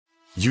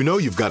You know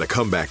you've got a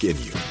comeback in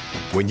you.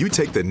 When you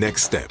take the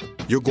next step,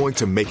 you're going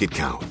to make it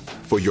count.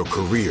 For your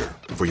career,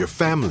 for your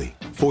family,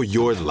 for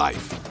your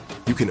life.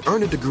 You can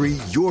earn a degree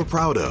you're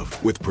proud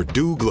of with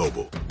Purdue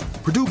Global.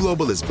 Purdue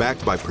Global is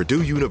backed by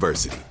Purdue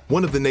University,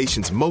 one of the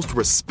nation's most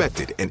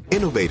respected and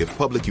innovative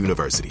public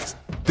universities.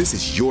 This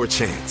is your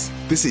chance.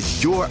 This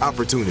is your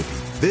opportunity.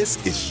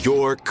 This is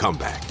your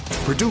comeback.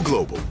 Purdue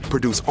Global,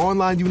 Purdue's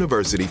online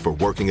university for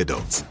working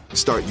adults.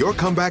 Start your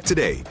comeback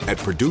today at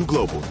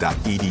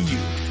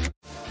purdueglobal.edu.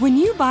 When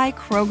you buy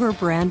Kroger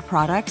brand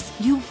products,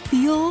 you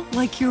feel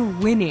like you're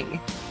winning.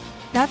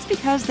 That's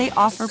because they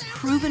offer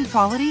proven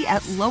quality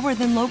at lower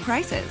than low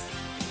prices.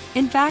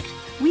 In fact,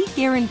 we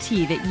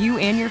guarantee that you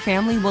and your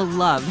family will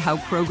love how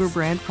Kroger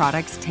brand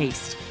products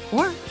taste,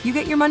 or you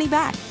get your money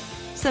back.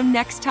 So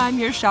next time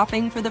you're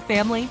shopping for the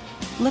family,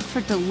 look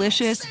for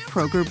delicious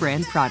Kroger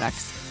brand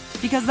products,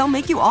 because they'll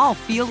make you all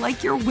feel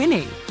like you're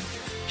winning.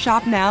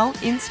 Shop now,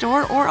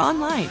 in-store, or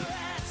online.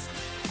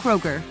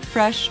 Kroger,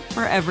 fresh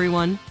for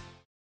everyone.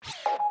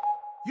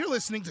 You're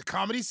listening to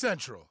Comedy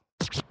Central.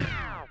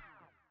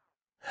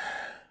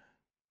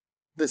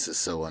 This is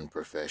so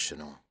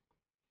unprofessional.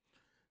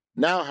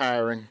 Now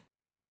hiring.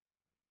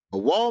 A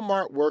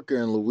Walmart worker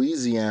in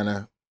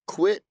Louisiana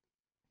quit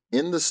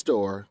in the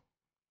store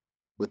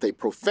with a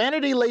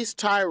profanity-laced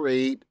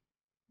tirade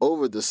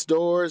over the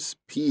store's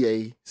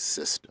PA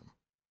system.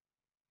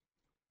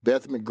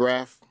 Beth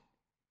McGrath,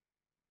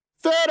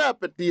 fed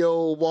up at the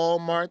old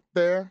Walmart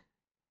there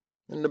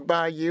in the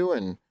Bayou,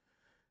 and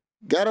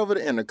got over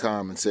the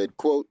intercom and said,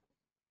 quote,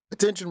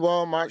 "Attention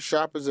Walmart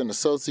shoppers and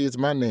associates,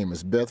 my name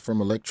is Beth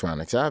from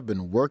Electronics. I've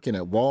been working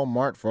at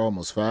Walmart for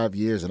almost 5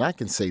 years, and I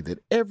can say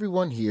that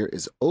everyone here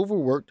is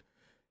overworked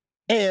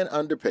and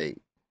underpaid.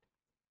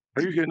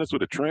 Are you hitting us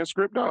with a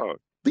transcript, dog?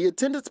 The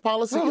attendance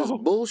policy is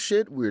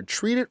bullshit. We're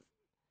treated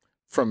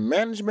from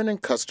management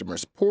and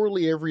customers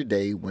poorly every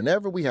day.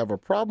 Whenever we have a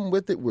problem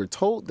with it, we're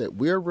told that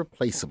we're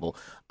replaceable.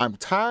 I'm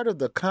tired of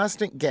the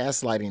constant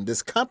gaslighting.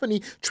 This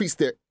company treats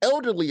their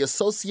elderly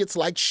associates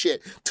like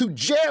shit. To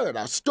Jared,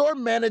 our store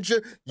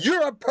manager,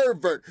 you're a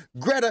pervert.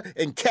 Greta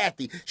and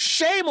Kathy,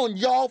 shame on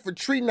y'all for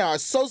treating our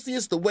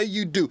associates the way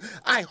you do.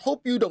 I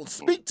hope you don't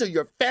speak to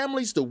your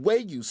families the way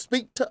you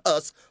speak to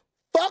us.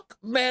 Fuck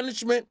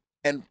management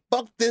and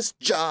fuck this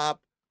job.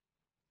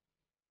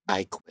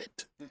 I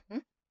quit." Mm-hmm.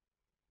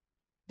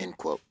 End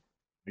quote.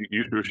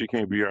 You sure she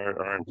can't be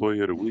our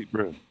employee of the week,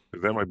 bro?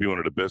 Because that might be one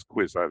of the best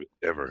quits I've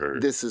ever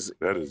heard.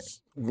 That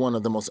is one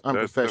of the most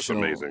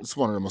unprofessional. That's amazing. It's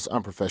one of the most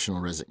unprofessional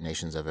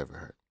resignations I've ever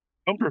heard.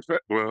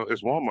 Well,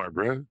 it's Walmart,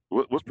 bro.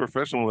 What's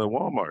professional at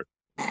Walmart?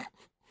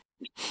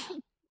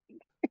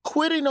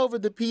 Quitting over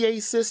the PA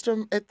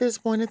system at this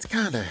point, it's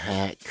kind of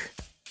hack.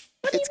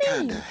 It's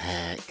kind of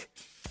hack.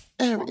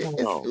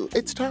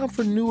 It's time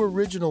for new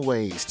original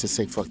ways to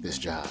say fuck this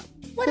job.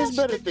 What There's else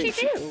better could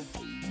she things.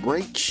 do?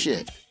 Break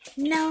shit.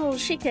 No,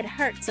 she could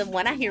hurt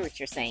someone. I hear what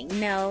you're saying.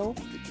 No,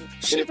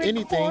 she if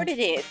anything, recorded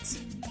it.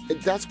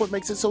 That's what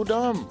makes it so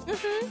dumb.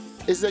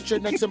 Mm-hmm. Is that your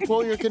next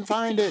employer can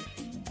find it.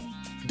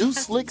 Do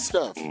slick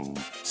stuff.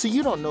 See,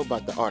 you don't know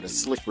about the art of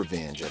slick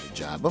revenge at a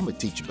job. I'm gonna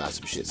teach you about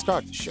some shit.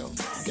 Start the show.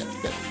 You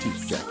got to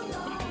teach Jack.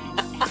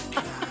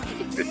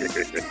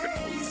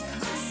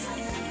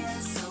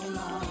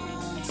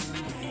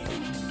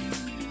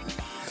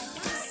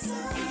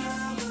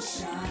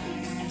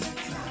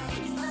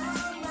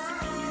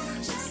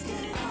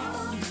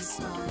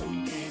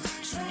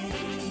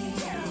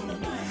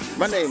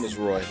 My name is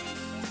Roy.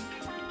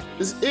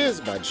 This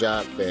is my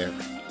job fair.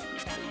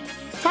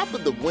 Top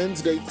of the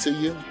Wednesday to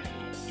you.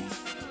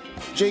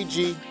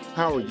 JG,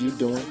 how are you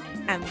doing?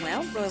 I'm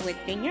well, Roy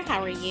Jr.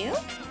 How are you?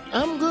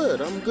 I'm good.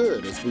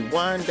 As we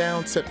wind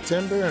down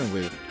September and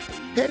we're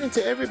heading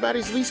to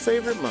everybody's least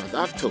favorite month,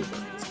 October.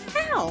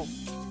 How?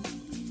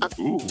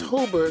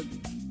 October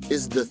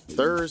is the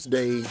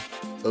Thursday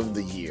of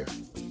the year.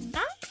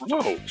 Huh?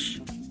 Oh,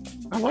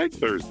 I like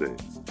Thursdays.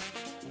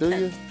 Do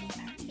you?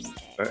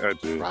 I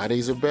do.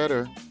 Fridays are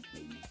better.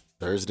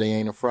 Thursday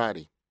ain't a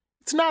Friday.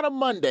 It's not a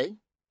Monday,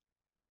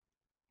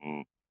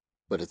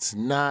 but it's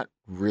not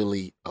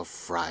really a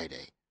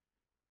Friday.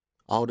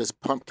 All this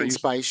pumpkin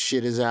spice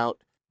shit is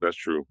out. That's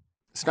true.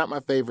 It's not my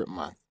favorite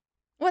month.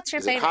 What's your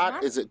favorite hot?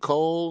 month? Is it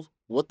cold?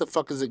 What the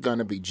fuck is it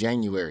gonna be?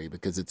 January,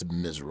 because it's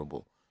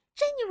miserable.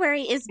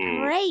 January is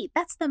great.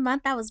 That's the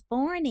month I was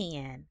born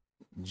in.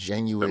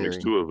 January. That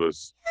makes two of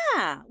us.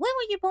 Yeah. When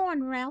were you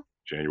born, Ralph?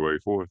 January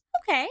 4th.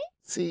 Okay.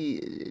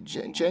 See,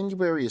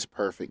 January is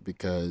perfect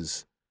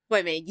because...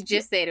 Wait a minute. You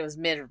just said it was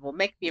miserable.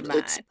 Make up your mind.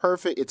 It's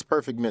perfect. It's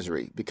perfect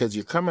misery because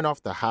you're coming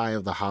off the high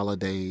of the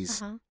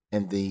holidays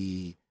and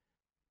the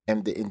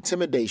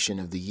intimidation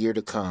of the year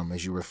to come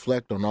as you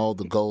reflect on all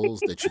the goals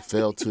that you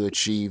failed to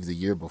achieve the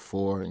year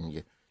before, and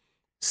you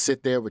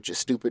sit there with your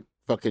stupid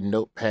fucking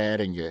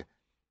notepad and your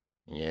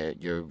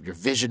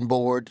vision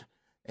board,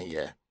 and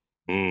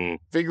you're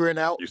figuring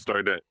out you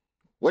start that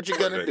what you're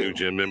gonna do. New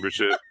gym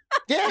membership.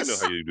 Yes, I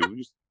know how you do.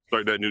 You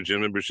start that new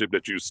gym membership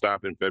that you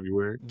stop in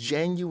February.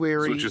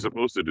 January. That's what you're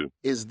supposed to do.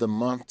 Is the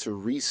month to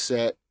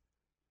reset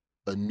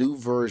a new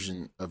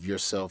version of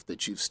yourself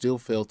that you've still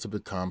failed to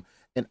become.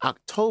 And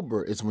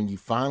October is when you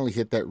finally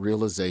hit that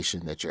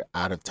realization that you're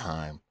out of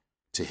time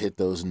to hit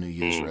those New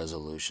Year's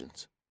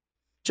resolutions.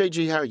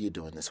 JG, how are you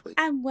doing this week?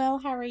 I'm well.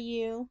 How are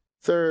you?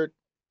 Third,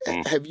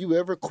 have you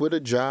ever quit a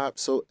job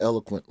so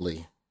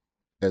eloquently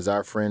as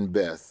our friend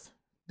Beth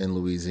in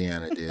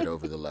Louisiana did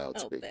over the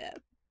loudspeaker? Beth.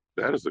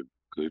 That is a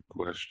good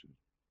question.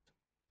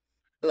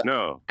 Look,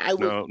 No, I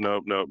would-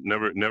 no,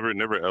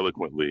 never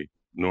eloquently.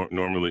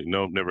 Normally,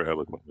 no, never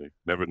eloquently.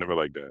 Never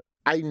like that.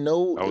 I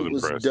know I was it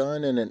was impressed.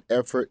 done in an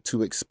effort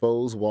to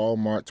expose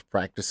Walmart's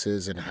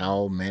practices and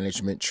how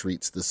management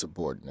treats the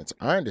subordinates.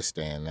 I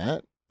understand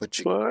that, but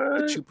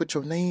you put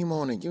your name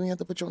on it. You ain't have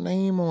to put your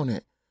name on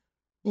it.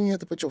 You ain't have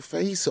to put your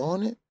face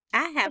on it.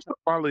 I have. The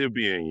quality of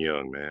being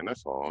young, man.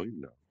 That's all.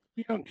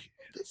 Young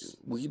kids.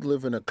 We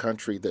live in a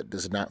country that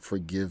does not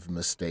forgive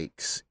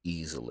mistakes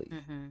easily.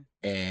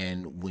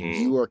 And when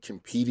you are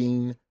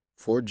competing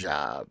for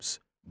jobs,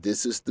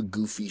 this is the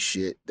goofy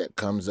shit that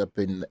comes up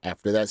in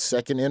after that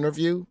second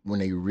interview when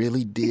they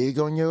really dig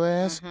on your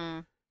ass.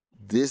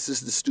 This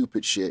is the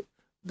stupid shit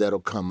that'll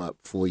come up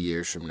 4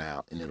 years from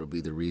now, and it'll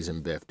be the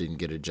reason Beth didn't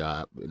get a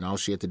job. And all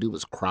she had to do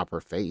was crop her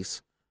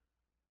face.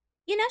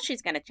 You know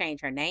she's going to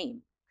change her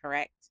name,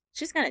 correct?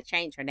 She's going to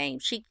change her name.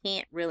 She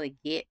can't really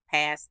get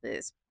past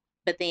this.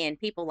 But then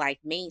people like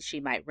me,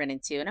 she might run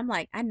into, and I'm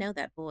like, I know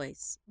that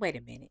voice. Wait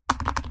a minute.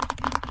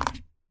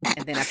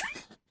 And then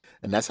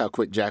And that's how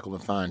quick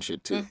Jacqueline finds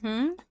shit too.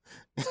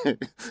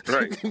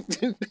 Right.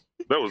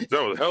 That was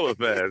hella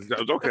fast. That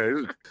was okay.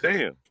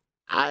 Damn.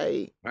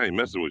 I ain't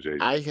messing with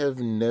JJ. I have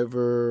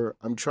never,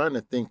 I'm trying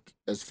to think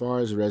as far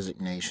as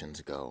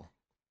resignations go.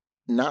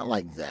 Not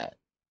like that.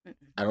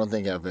 I don't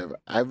think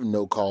I've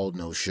no call,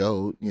 no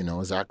show,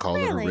 as I call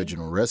it,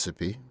 original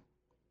recipe.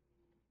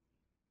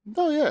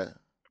 Oh, yeah.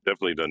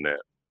 Definitely done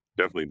that.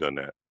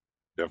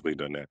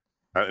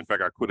 In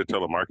fact, I quit a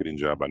telemarketing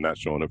job by not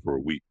showing up for a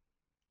week.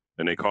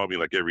 And they call me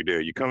like every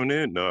day. You coming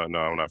in? No, I'm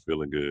not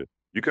feeling good.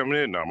 You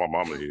coming in? No, my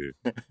mama here.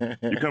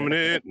 You coming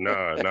in?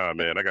 Nah,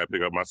 man. I got to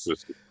pick up my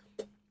sister.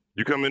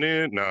 You coming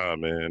in? Nah,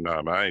 man.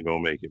 I ain't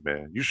going to make it,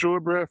 man. You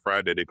sure, bruh?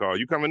 Friday they call.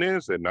 You coming in? I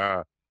said,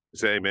 nah. They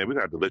say, hey, man, we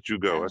got to let you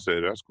go. I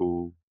said, that's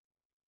cool.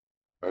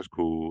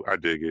 I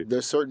dig it.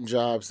 There's certain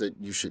jobs that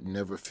you should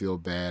never feel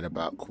bad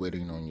about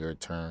quitting on your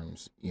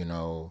terms.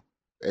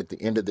 At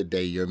the end of the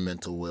day, your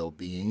mental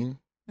well-being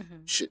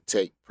should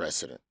take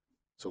precedent.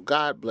 So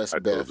God bless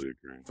Beth totally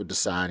agree. for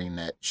deciding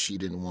that she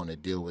didn't want to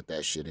deal with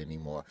that shit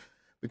anymore.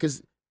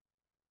 Because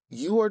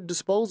you are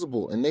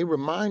disposable, and they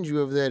remind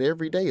you of that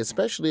every day,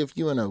 especially if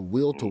you're in a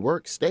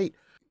will-to-work state.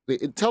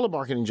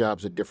 Telemarketing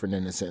jobs are different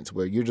in a sense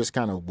where you're just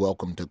kind of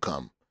welcome to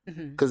come.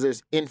 Because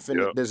there's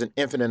an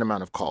infinite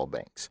amount of call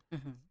banks.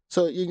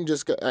 So you can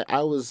just go.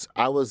 I was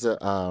a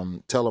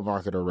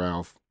telemarketer,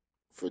 Ralph,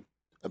 for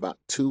about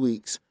 2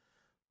 weeks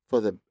for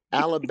the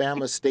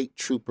Alabama State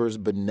Troopers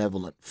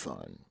Benevolent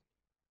Fund.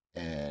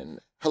 And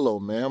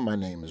hello, ma'am, my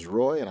name is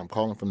Roy, and I'm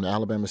calling from the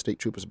Alabama State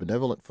Troopers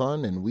Benevolent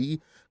Fund, and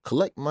we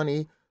collect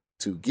money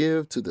to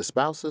give to the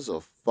spouses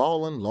of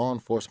fallen law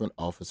enforcement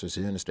officers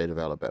here in the state of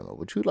Alabama.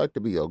 Would you like to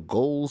be a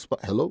gold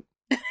Hello?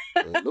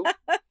 Hello?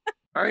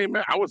 I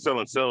was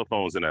selling cell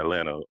phones in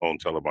Atlanta on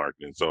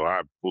telemarketing, so I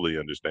fully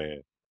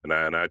understand. And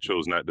I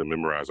chose not to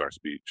memorize our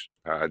speech.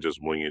 I just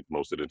wing it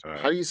most of the time.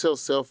 How do you sell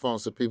cell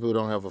phones to people who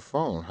don't have a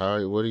phone?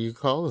 What do you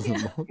call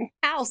them?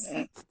 House.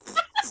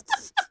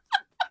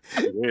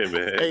 Yeah,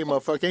 man. Hey,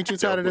 motherfucker, ain't you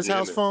tired of this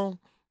house phone?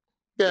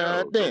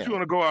 God damn. Don't you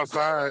want to go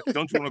outside?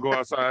 Don't you want to go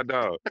outside,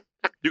 dog?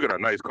 You got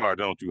a nice car,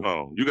 don't you,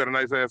 home? You got a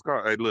nice ass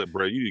car? Hey, look,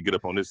 bro, you need to get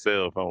up on this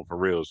cell phone for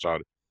real,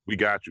 shawty. We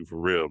got you for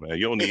real, man.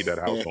 You don't need that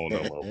house phone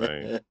no more,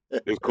 man.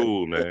 It's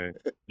cool, man.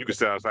 You can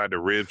sit outside the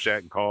Rib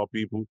Shack and call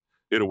people.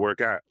 It'll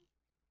work out.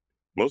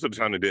 Most of the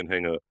time, it didn't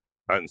hang up.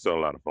 I didn't sell a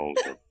lot of phones.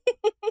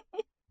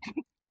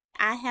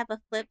 I have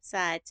a flip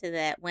side to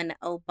that. When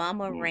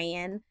Obama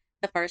ran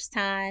the first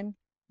time,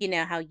 you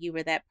know how you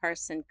were that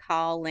person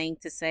calling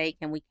to say,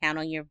 can we count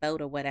on your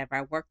vote or whatever?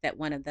 I worked at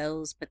one of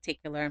those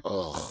particular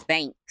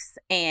banks,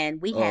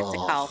 and we had to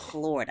call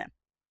Florida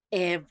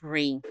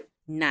every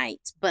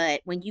night. But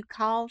when you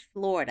called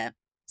Florida,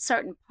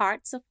 certain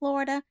parts of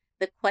Florida,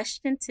 the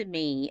question to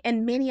me,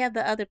 and many of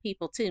the other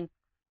people too,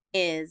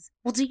 is,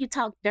 well, do you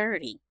talk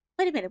dirty?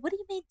 Wait a minute, what do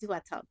you mean, do I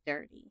talk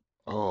dirty?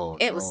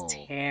 It was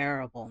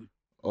terrible.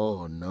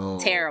 Oh, no.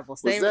 Terrible.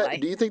 So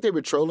do you think they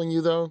were trolling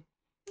you, though?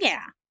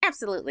 Yeah,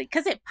 absolutely.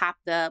 Because it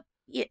popped up.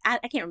 I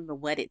can't remember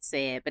what it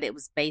said, but it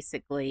was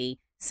basically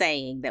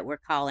saying that we're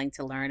calling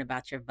to learn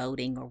about your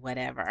voting or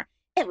whatever.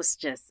 It was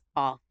just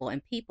awful.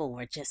 And people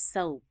were just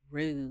so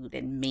rude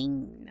and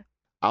mean.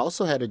 I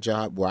also had a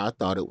job where I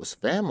thought it was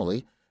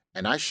family,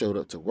 and I showed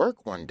up to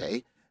work one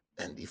day,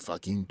 and the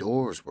fucking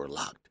doors were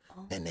locked.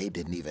 And they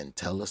didn't even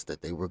tell us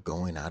that they were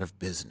going out of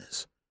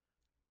business.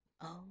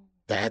 Oh.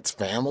 That's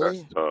family?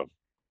 That's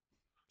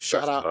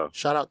tough.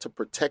 Shout out to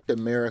Protect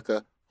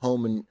America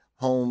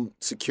Home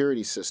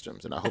Security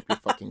Systems, and I hope your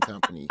fucking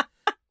company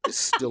is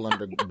still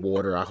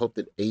underwater. I hope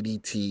that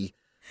ADT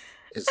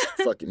It's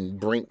fucking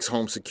Brinks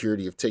Home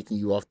Security of taking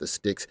you off the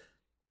sticks.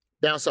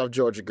 Down South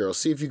Georgia girl,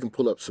 see if you can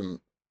pull up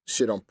some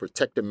shit on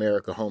Protect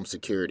America Home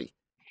Security.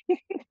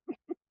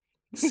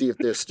 See if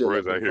they're still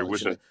Roy's out here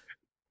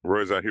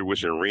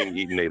wishing Ring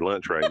eating their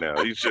lunch right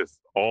now. He's just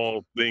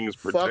all things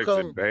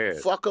protection bad.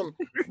 Fuck them,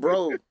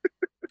 bro.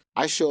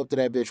 I show up to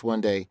that bitch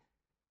one day.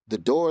 The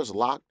door is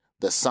locked.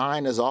 The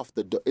sign is off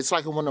the door. It's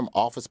like in one of them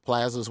office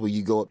plazas where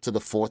you go up to the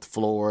 4th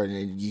floor and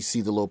then you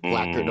see the little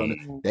placard on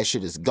it. That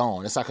shit is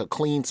gone. It's like a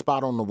clean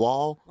spot on the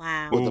wall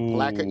where the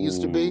placard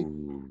used to be.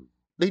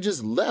 They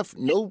just left.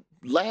 No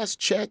last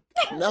check,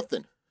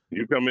 nothing.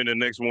 You come in the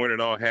next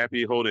morning all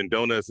happy, holding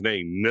donuts and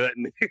ain't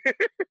nothing.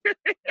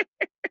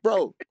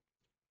 Bro,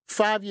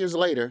 5 years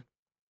later,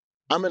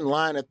 I'm in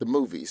line at the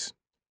movies,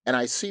 and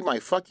I see my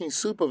fucking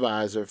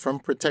supervisor from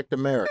Protect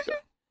America.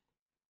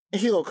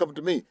 And he gonna come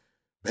to me,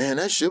 man,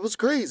 that shit was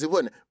crazy,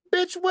 wasn't it?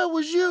 Bitch, where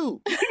was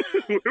you?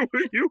 Where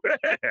were you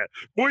at?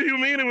 What do you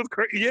mean it was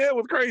crazy? Yeah, it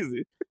was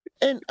crazy.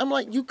 And I'm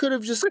like, you could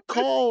have just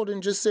called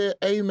and just said,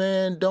 hey,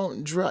 man,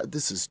 don't drive.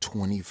 This is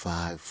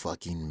 25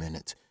 fucking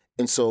minutes.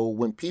 And so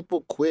when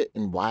people quit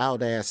in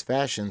wild-ass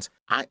fashions,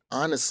 I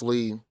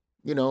honestly,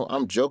 you know,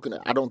 I'm joking.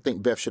 I don't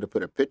think Beth should have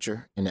put a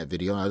picture in that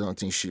video. I don't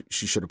think she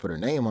should have put her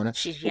name on it.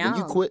 She's but young.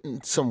 when you quit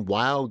in some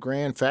wild,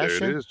 grand fashion,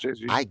 There it is,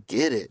 JG. I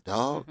get it,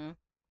 dog. Mm-hmm.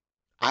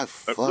 I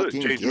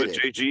fucking get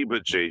it.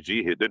 But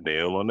JG hit the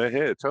nail on the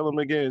head. Tell him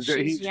again.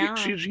 She's young.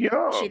 She's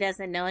young. She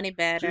doesn't know any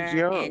better, She's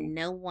young. and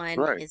no one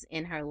Right. is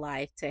in her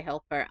life to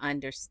help her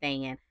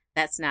understand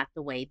that's not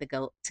the way to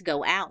go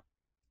out.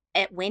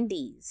 At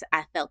Wendy's,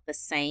 I felt the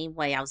same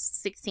way. I was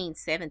 16,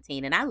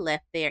 17, and I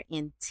left there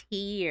in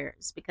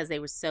tears because they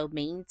were so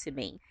mean to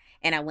me.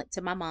 And I went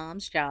to my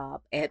mom's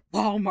job at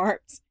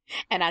Walmart,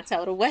 and I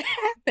told her what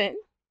happened,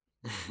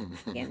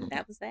 and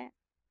that was that.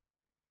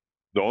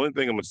 The only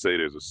thing I'm going to say,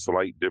 there's a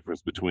slight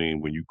difference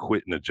between when you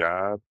quitting a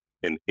job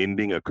and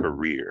ending a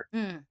career.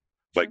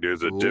 Like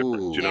there's a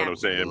difference, you know what I'm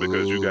saying?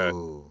 Because you got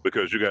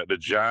the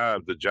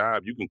job,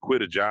 you can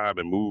quit a job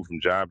and move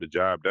from job to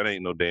job. That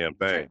ain't no damn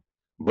thing.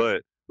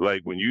 But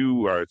like when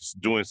you are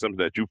doing something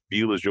that you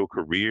feel is your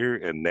career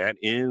and that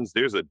ends,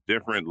 there's a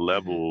different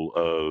level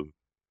of,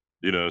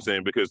 you know what I'm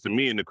saying? Because to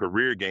me in the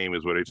career game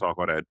is where they talk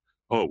about that,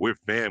 oh, we're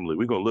family.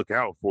 We're going to look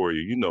out for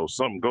you. You know,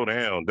 something go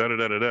down,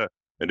 da-da-da-da-da.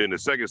 And then the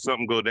second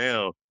something go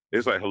down,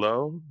 it's like,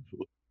 hello?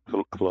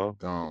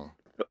 Gone.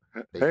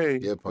 Hey.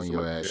 Dip on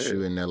your ass.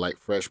 You in there like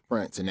Fresh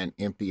Prince in that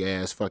empty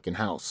ass fucking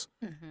house.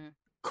 Mm-hmm.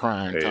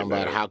 Crying, talking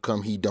about how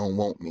come he don't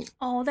want me.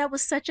 Oh, that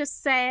was such a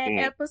sad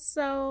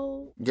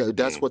episode. Yeah,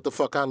 that's what the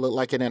fuck I look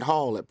like in that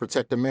hall at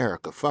Protect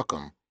America. Fuck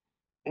him.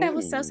 That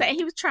was so sad.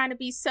 He was trying to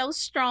be so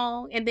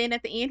strong, and then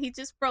at the end, he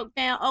just broke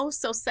down. Oh,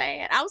 so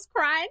sad. I was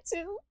crying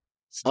too.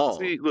 Oh,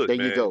 see, look, there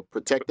man. you go.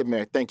 Protect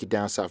America. Thank you,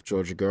 Down South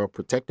Georgia girl.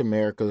 Protect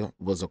America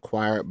was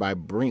acquired by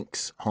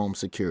Brinks Home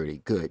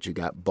Security. Good, you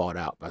got bought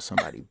out by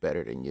somebody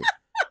better than you.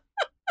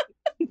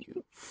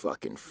 You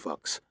fucking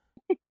fucks.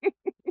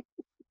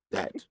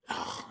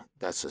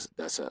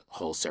 That's a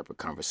whole separate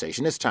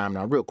conversation. It's time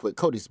now, real quick.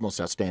 Cody's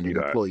most outstanding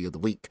employee of the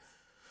week.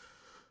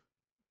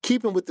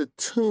 Keeping with the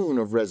tune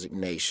of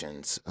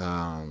resignations,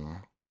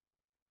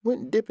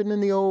 went dipping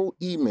in the old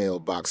email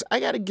box. I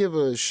got to give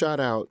a shout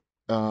out.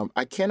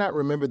 I cannot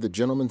remember the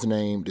gentleman's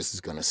name. This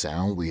is going to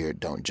sound weird.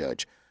 Don't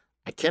judge.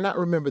 I cannot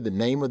remember the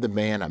name of the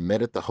man I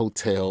met at the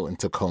hotel in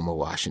Tacoma,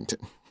 Washington.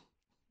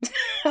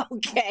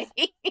 Okay.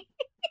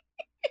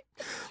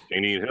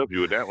 Can't even help you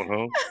with that one,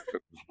 huh?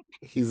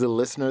 He's a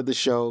listener of the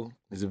show.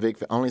 He's a big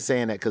fan. Only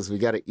saying that because we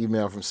got an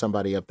email from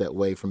somebody up that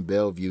way from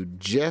Bellevue.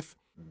 Jeff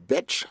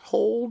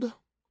Betchhold.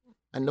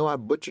 I know I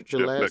butchered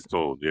your last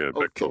name. Yeah,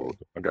 Bechtold.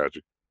 I got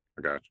you.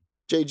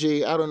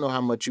 JG, I don't know how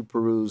much you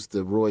peruse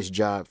the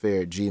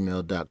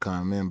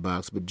roycejobfair@gmail.com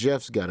inbox, but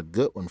Jeff's got a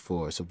good one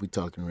for us if we're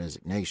talking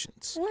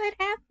resignations. What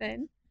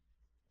happened?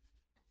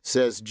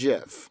 Says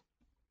Jeff,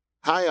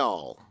 hi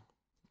all.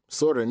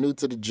 Sort of new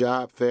to the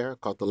job fair.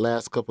 Caught the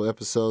last couple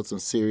episodes on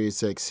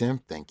Sirius XM.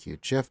 Thank you,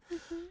 Jeff.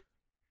 Mm-hmm.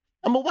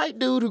 I'm a white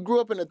dude who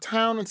grew up in a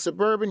town in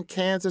suburban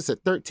Kansas.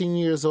 At 13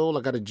 years old, I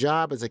got a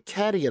job as a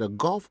caddy at a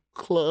golf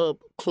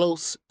club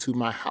close to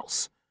my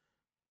house.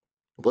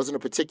 It wasn't a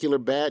particular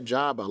bad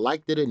job. I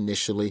liked it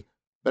initially,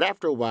 but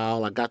after a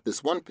while, I got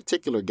this one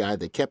particular guy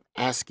that kept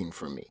asking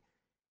for me.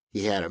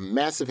 He had a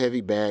massive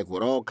heavy bag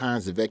with all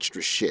kinds of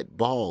extra shit,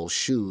 balls,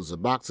 shoes, a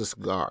box of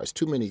cigars,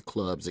 too many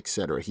clubs,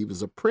 etc. He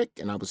was a prick,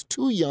 and I was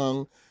too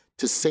young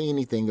to say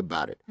anything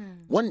about it.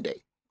 One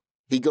day,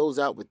 he goes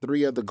out with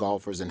 3 other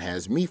golfers and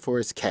has me for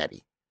his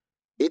caddy.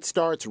 It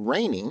starts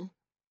raining,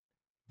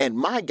 and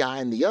my guy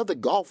and the other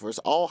golfers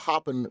all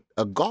hop in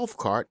a golf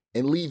cart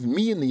and leave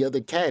me and the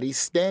other caddy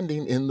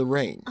standing in the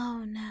rain.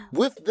 Oh, no.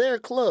 With their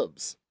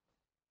clubs.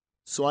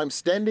 So I'm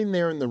standing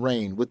there in the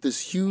rain with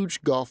this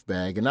huge golf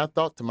bag, and I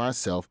thought to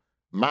myself,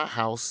 my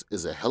house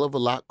is a hell of a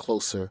lot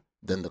closer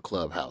than the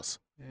clubhouse.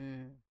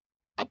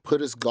 I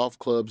put his golf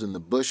clubs in the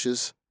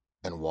bushes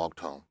and walked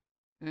home.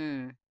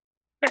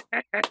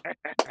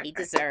 He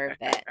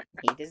deserved that.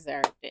 He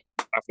deserved it.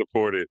 I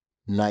support it.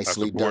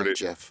 Nicely done,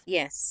 Jeff.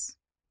 Yes.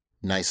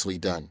 Nicely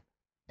done.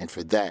 And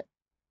for that,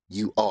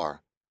 you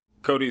are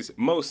Cody's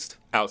most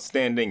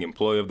outstanding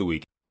employee of the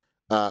week.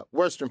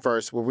 Worst and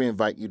first, where we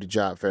invite you, the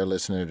job fair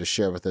listener, to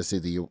share with us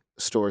either your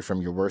story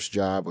from your worst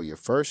job or your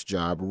first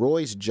job.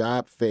 Roy's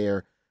Job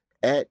Fair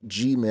at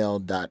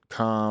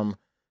gmail.com.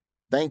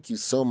 Thank you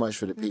so much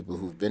for the people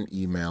who've been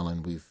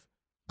emailing. We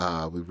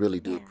really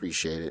do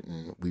appreciate it,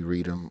 and we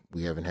read them.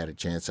 We haven't had a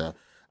chance.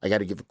 I got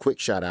to give a quick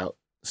shout out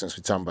since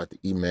we're talking about the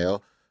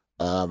email.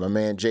 My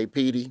man Jay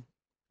Petey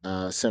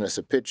sent us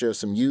a picture of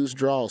some used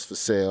drawers for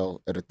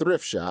sale at a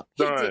thrift shop.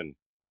 Are you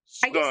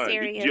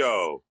serious?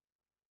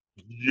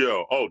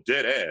 Yo, oh,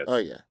 dead ass. Oh,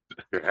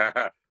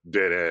 yeah.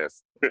 Dead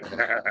ass.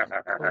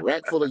 A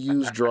rack full of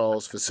used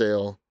drawers for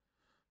sale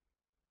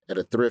at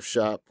a thrift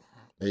shop.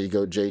 There you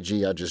go,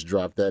 JG. I just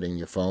dropped that in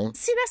your phone.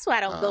 See, that's why I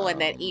don't go in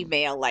that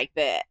email like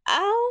that.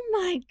 Oh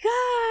my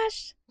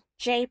gosh,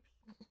 JP.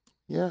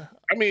 Yeah.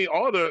 I mean,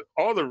 all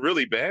the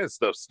really bad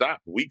stuff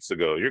stopped weeks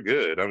ago. You're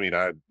good. I mean,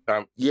 I'm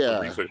for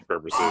research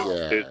purposes.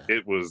 Yeah.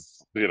 It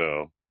was,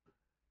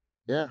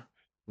 Yeah.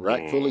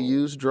 Rack full of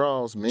used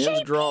drawers, men's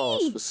JP,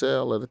 drawers for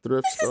sale at a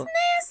thrift This store. is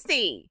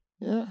nasty.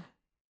 Yeah.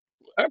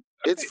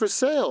 It's for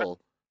sale.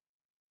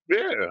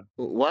 Yeah.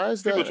 Why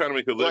is that? People trying to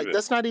make a living. Like,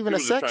 that's not even People a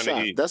just sex trying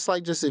to shop. eat. That's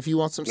like just if you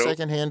want some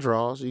secondhand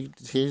drawers,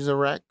 here's a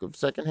rack of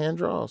secondhand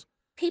drawers.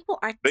 People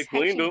are They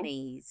cleaned touching them.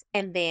 these,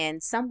 and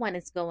then someone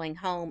is going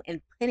home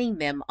and putting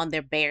them on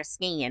their bare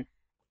skin.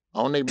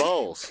 On their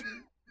balls.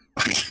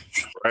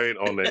 Right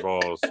on their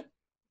balls.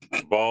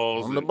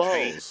 Balls On the and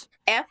paint. balls.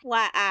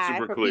 FYI,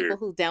 Super for clear. people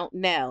who don't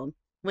know,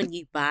 when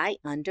you buy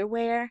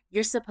underwear,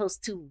 you're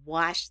supposed to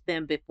wash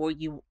them before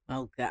you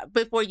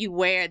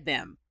wear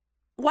them.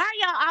 Why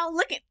are y'all all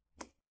looking?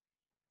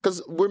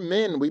 Because we're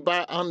men. We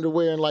buy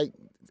underwear in like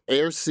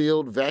air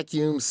sealed,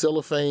 vacuum,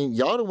 cellophane.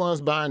 Y'all the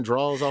ones buying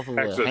drawers off of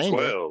a Extra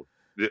hanger. 12.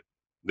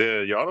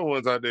 Yeah, y'all the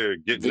ones out there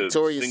getting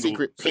Victoria's the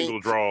Secret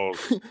single pink.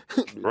 draws.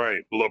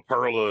 Right. La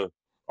Perla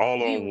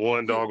all on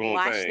one doggone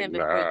wash thing. them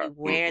before you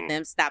wear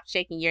them. Stop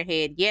shaking your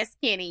head. Yes,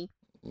 Kenny.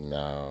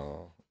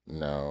 No.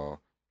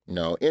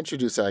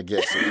 Introduce our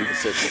guest so we can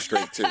set you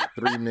straight to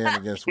 3 men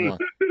against 1.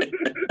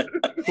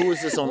 Who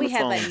is this on We the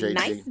have phone, a JG?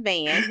 nice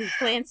man who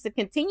plans to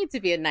continue to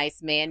be a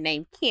nice man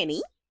named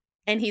Kenny,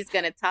 and he's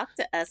going to talk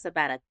to us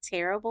about a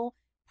terrible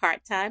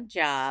part-time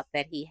job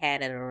that he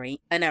had at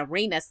an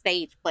arena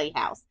stage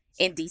playhouse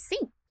in D.C.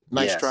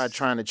 Nice Yes. try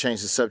trying to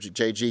change the subject,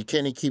 JG.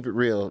 Kenny, keep it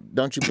real.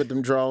 Don't you put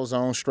them drawers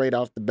on straight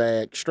off the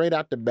bag. Straight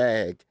out the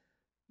bag.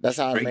 That's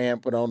how a Straight- man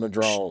put on the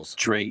drawers.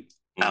 Straight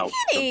out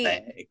Kenny. the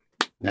bag.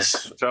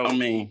 That's, Tell I him.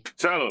 mean,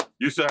 Tell them,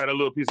 you still had a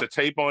little piece of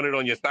tape on it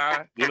on your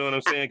thigh. You know what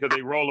I'm saying? Because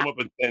they roll them up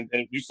and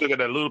you still got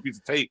that little piece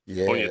of tape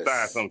on your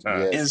thigh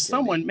sometimes. Yes, and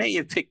someone may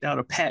have picked out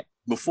a pack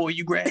before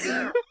you grabbed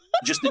it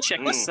just to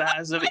check the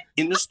size of it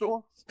in the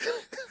store.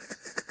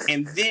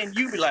 And then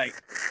you be like,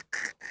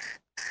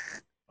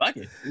 fuck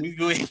it. You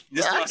go ahead,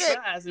 this is my Fuck it.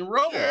 size and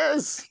roll.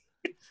 Yes.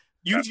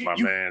 That's my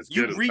man's. Get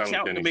You him, reach tell him,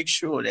 out to Kenny. make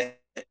sure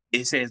that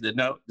it says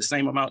the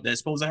same amount that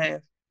it's supposed to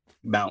have.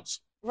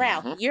 Bounce.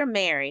 Ralph, Mhm. you're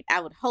married. I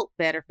would hope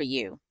better for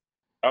you.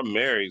 I'm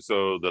married,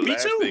 so the Me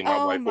last too. thing my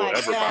Oh wife will my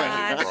ever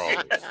buy me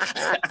gosh. is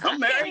drawers. I'm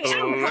married So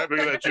too. let me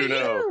let you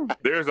know.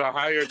 There's a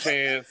higher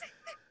chance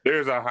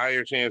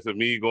of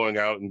me going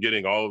out and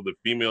getting all of the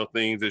female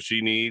things that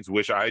she needs,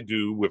 which I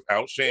do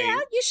without shame, Yeah,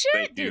 you should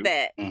Thank do you.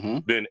 that. Mm-hmm.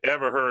 than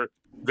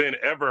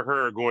ever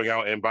her going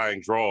out and buying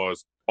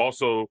drawers,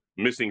 also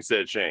missing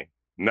said shame.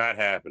 Not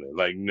happening.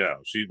 Like, no.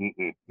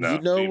 No,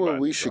 You know she where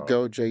buys we the should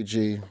drawers. go,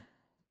 JG?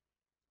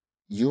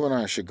 You and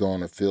I should go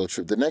on a field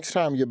trip. The next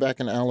time you're back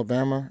in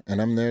Alabama and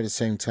I'm there at the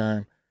same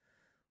time,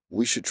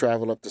 we should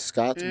travel up to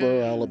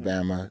Scottsboro,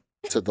 Alabama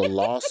to the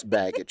Lost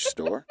Baggage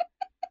store.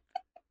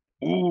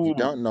 If you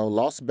don't know,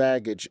 Lost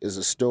Baggage is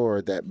a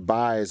store that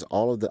buys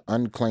all of the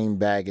unclaimed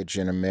baggage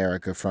in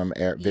America from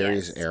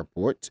various Yes.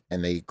 airports,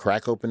 and they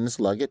crack open this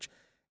luggage,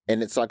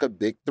 and it's like a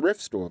big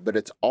thrift store, but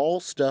it's all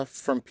stuff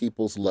from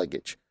people's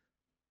luggage.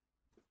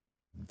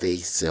 They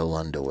sell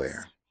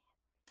underwear.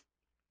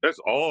 That's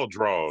all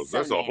drawers. So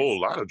That's a whole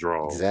lot of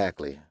drawers.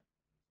 Exactly.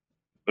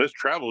 That's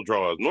travel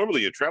drawers.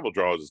 Normally, your travel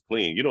drawers is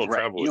clean. You don't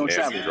travel You don't with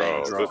travel nasty with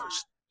drawers.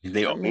 drawers.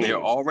 They're Mm.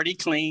 already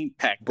clean,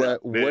 packed But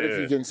up. what if Yeah.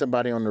 you're getting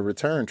somebody on the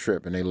return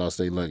trip and they lost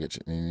their luggage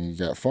and you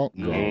got funk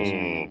drawers?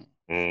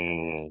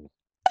 Mm,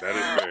 that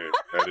is fair.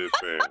 That is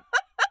fair.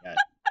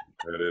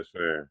 That is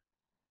fair.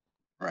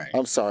 Right.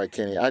 I'm sorry,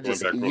 Kenny. I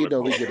just, back on you the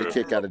know, we phone, get a man.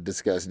 kick out of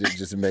discussing it,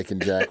 just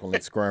making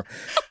Jacqueline squirm.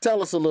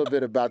 Tell us a little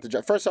bit about the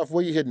job. First off,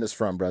 where you hitting us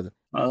from, brother?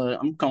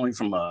 I'm calling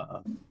from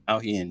out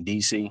here in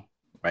DC,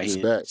 right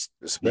here,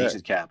 Respect.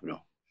 nation's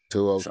capital.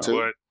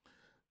 202.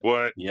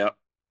 What? Yep.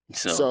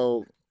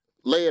 So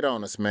lay it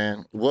on us,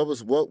 man.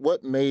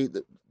 What made,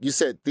 you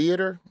said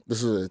theater?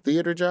 This was a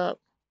theater job?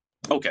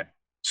 Okay.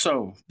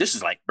 So this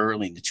is like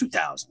early in the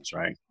 2000s,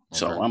 right?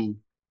 So Okay.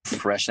 I'm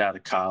fresh out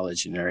of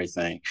college and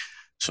everything.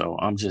 So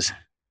I'm just,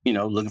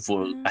 looking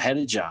for, I had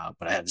a job,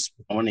 but I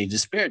wanted a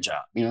spare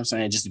job, you know what I'm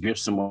saying? Just to get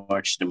some more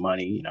extra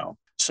money,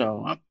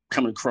 So I'm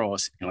coming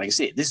across, and like I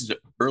said, this is the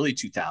early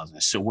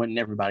 2000s. So when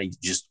everybody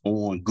just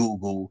on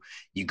Google,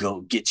 you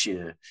go get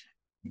your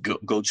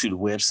go to the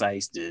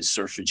websites to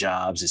search for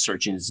jobs and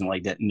search engines and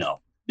like that.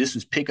 No, this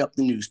was pick up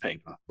the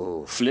newspaper,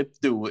 flip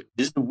through it.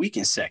 This is the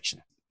weekend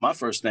section. My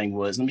first thing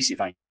was, let me see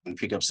if I can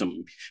pick up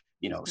some,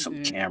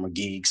 some camera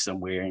gigs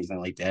somewhere,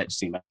 anything like that.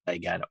 See if I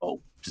got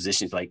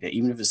positions like that,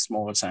 even if it's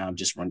small time,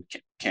 just run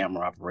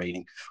camera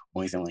operating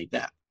or anything like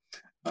that,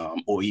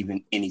 or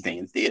even anything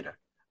in theater.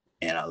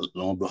 And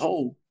lo and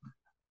behold,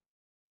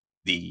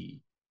 the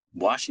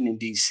Washington,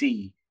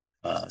 D.C.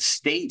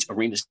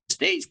 Arena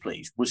stage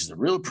plays, which is a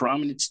real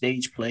prominent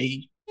stage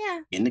play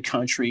in the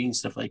country and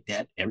stuff like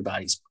that.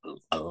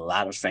 A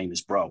lot of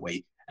famous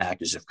Broadway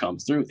actors have come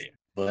through there.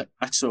 But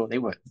I saw they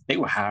were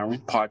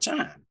hiring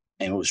part-time.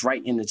 And it was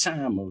right in the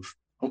time of,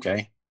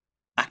 okay,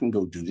 I can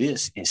go do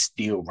this and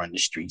still run the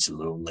streets a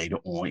little later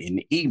on in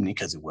the evening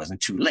because it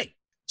wasn't too late.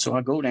 So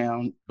I go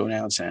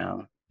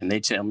downtown. And they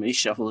tell me, they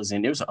shuffle us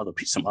in. There was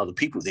some other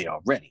people there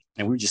already.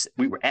 And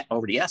we were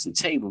already at some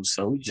tables.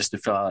 So just to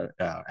fill out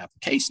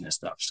application and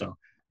stuff. So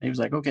he was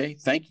like, okay,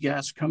 thank you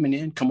guys for coming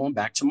in. Come on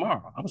back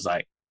tomorrow. I was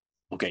like,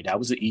 okay, that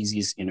was the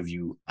easiest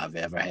interview I've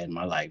ever had in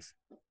my life.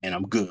 And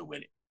I'm good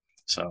with it.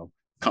 So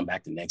come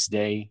back the next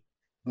day.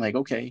 I'm like,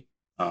 okay.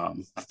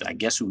 I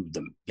guess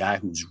the guy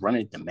who's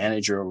running it, the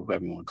manager or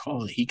whoever you want to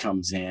call it, he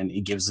comes in,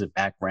 he gives a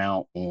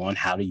background on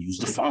how to use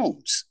the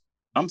phones.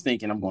 I'm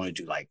thinking I'm going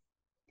to do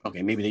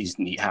okay, maybe they just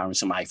need hiring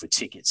somebody for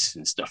tickets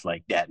and stuff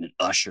like that, and an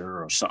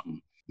usher or something.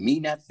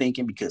 Me not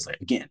thinking, because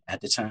again,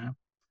 at the time,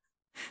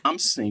 I'm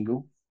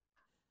single.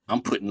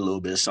 I'm putting a little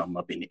bit of something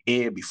up in the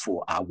air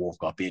before I walk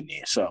up in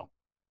there. So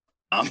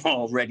I'm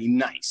already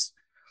nice.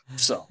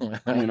 So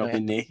I went up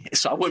in there.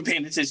 So I wasn't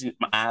paying attention.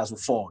 My eyes were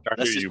fogging.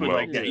 Let's just put it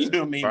like that. You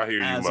know what I mean? I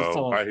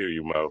hear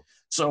you, Mo.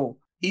 So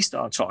he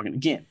started talking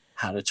again,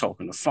 how to talk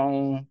on the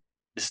phone,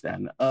 this, that,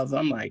 and the other.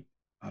 I'm like,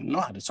 I know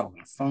how to talk on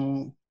the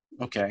phone.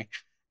 Okay.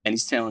 And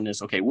he's telling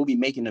us, okay, we'll be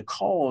making the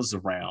calls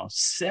around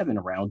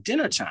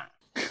dinner time,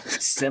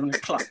 7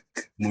 o'clock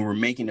when we're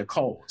making the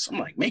calls. I'm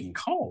like, making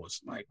calls?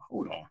 I'm like,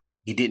 hold on.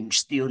 He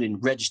still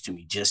didn't register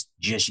me just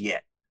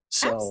yet.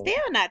 So I'm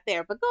still not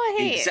there, but go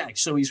ahead. Exactly.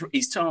 So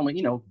he's telling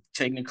me,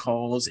 taking the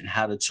calls and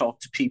how to talk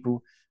to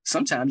people.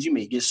 Sometimes you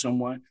may get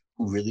someone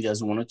who really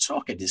doesn't want to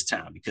talk at this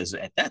time because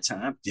at that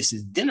time, this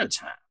is dinner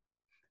time.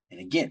 And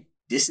again,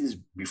 this is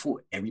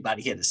before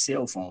everybody had a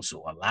cell phone.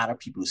 So a lot of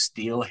people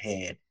still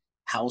had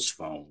house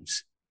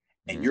phones,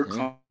 and you're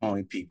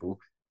calling people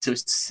to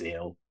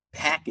sell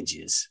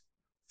packages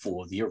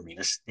for the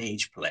arena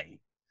stage play.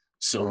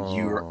 So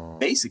you're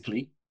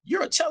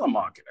a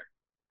telemarketer.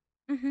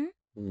 Mm-hmm.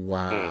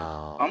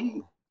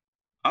 Wow.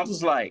 I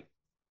was like,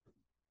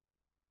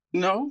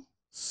 no.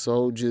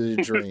 Sold you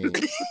the dream.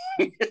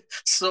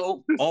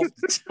 So off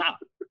the top.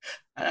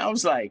 And I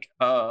was like,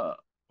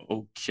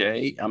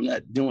 okay, I'm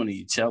not doing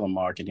any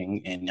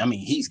telemarketing. And I mean,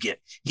 he's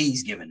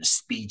giving a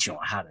speech on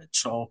how to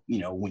talk,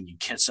 when you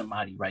catch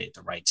somebody right at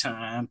the right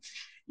time,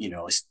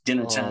 it's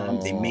dinner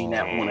time. They may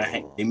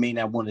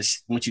not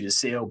want you to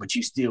sell, but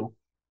you still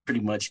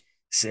pretty much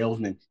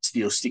salesman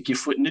still stick your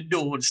foot in the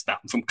door to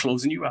stop them from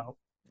closing you out.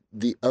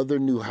 The other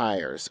new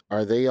hires,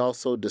 are they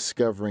also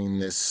discovering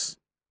this?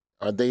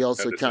 Are they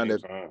also kind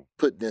of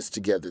putting this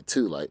together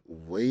too? Like,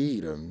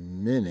 wait a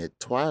minute,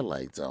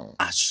 Twilight Zone.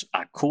 I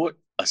caught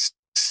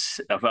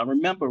if I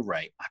remember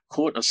right, I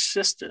caught a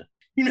sister.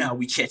 You know how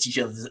we catch each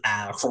other's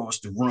eye across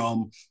the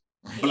room.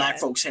 Black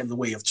folks have the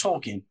way of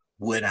talking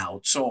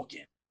without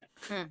talking.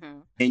 Mm-hmm.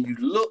 And you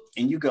look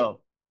and you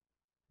go,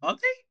 are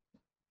they?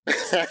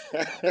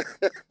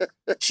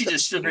 She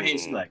just shook her head.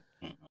 She's like,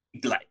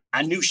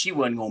 I knew she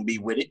wasn't going to be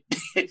with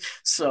it.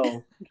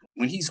 So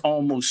when he's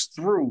almost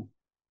through,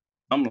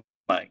 I'm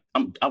like,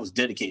 I was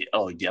dedicated.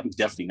 Oh, yeah, I'm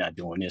definitely not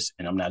doing this,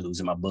 and I'm not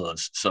losing my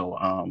buzz. So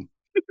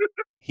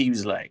he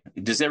was like,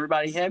 does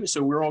everybody have it?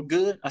 So we're all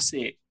good? I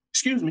said,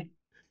 excuse me,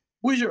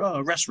 where's your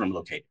restroom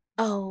located?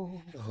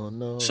 Oh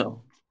no.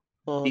 So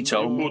he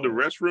told me. You pulled the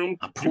restroom?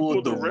 I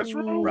pulled the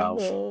restroom, Ralph.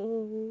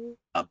 No.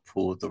 I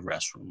pulled the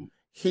restroom.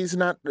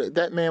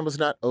 That man was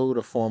not owed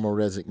a formal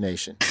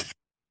resignation.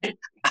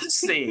 I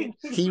said.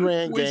 He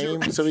ran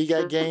game, so he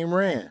got game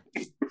ran.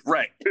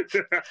 Right.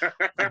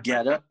 I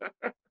got up,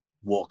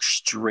 walked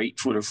straight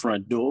for the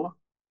front door,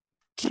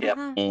 kept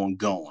on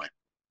going.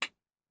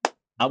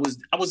 I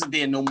wasn't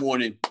there no more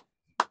than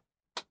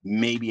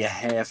maybe a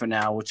half an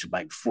hour to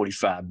like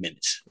 45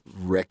 minutes.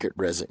 Record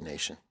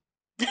resignation.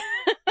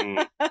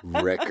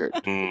 Record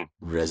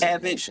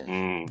resignation.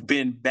 Haven't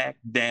been back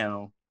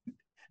down.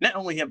 Not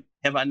only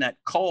have I not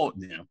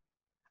called them,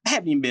 I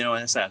haven't even been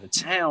on that side of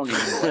town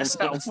anymore. That's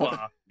how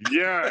far.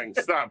 Young,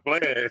 stop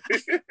playing.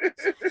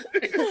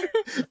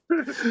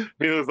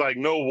 He was like,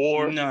 no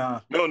war.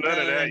 Nah. No, none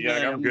of that,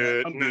 Young. I'm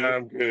good.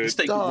 I'm good. Just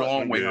take the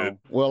long way home.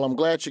 Well, I'm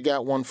glad you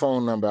got one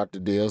phone number out the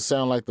deal.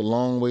 Sound like the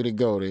long way to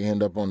go to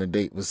end up on a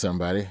date with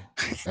somebody.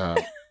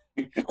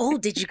 Oh,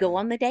 did you go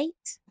on the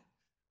date?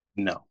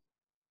 No.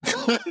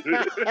 Didn't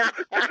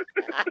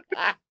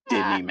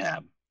even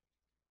happen.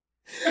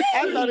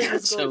 I thought he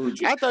was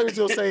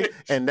going to say,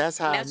 and that's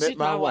how I met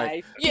my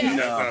wife. Yeah.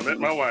 That's how I met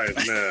my wife.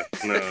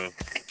 No.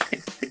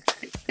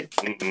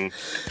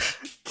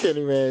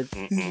 Kenny, man,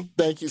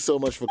 thank you so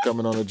much for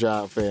coming on the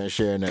Job Fair and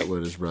sharing that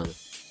with us, brother.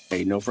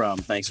 Hey, no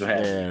problem. Thanks for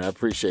having me. Man, I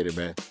appreciate it,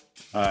 man.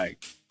 All right.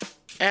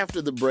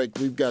 After the break,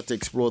 we've got to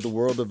explore the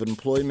world of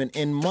employment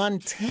in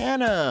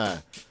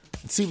Montana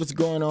and see what's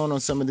going on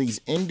some of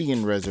these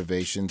Indian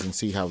reservations and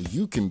see how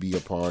you can be a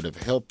part of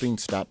helping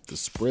stop the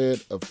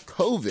spread of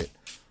COVID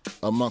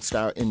amongst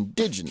our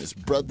indigenous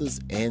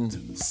brothers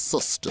and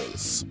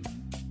sisters.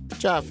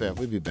 Job Fair,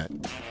 we'll be back.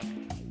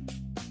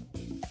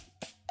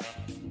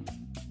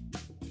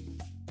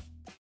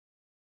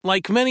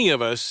 Like many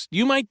of us,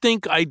 you might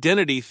think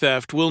identity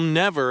theft will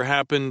never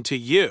happen to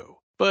you.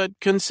 But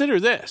consider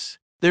this.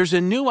 There's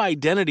a new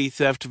identity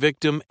theft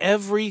victim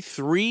every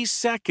 3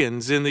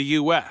 seconds in the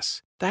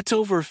U.S. That's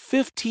over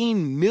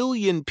 15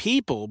 million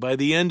people by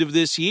the end of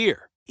this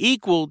year,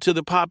 equal to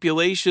the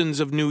populations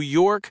of New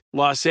York,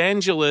 Los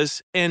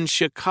Angeles, and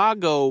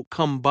Chicago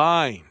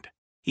combined.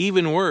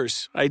 Even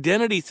worse,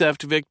 identity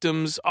theft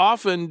victims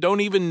often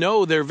don't even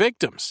know they're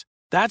victims.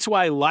 That's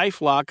why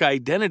LifeLock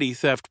Identity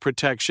Theft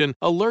Protection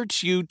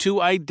alerts you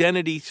to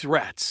identity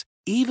threats,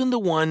 even the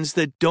ones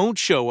that don't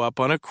show up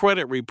on a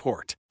credit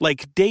report,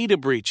 like data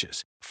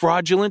breaches,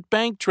 fraudulent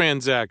bank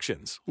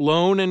transactions,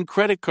 loan and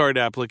credit card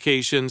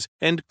applications,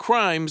 and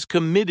crimes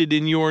committed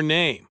in your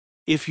name.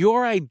 If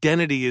your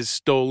identity is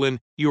stolen,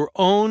 your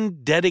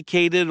own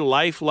dedicated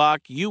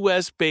LifeLock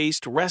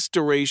U.S.-based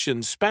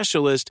restoration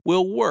specialist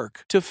will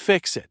work to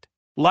fix it.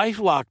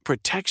 LifeLock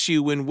protects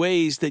you in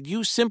ways that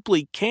you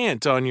simply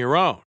can't on your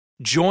own.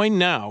 Join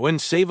now and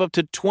save up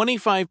to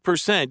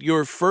 25%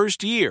 your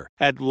first year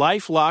at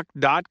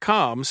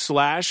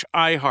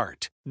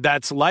LifeLock.com/iHeart.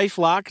 That's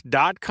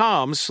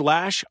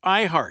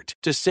LifeLock.com/iHeart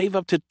to save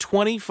up to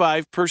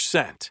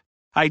 25%.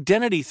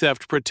 Identity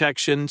theft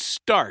protection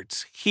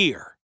starts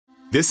here.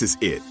 This is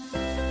it.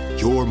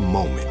 Your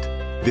moment.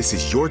 This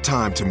is your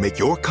time to make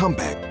your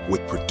comeback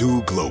with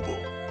Purdue Global.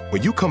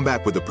 When you come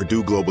back with a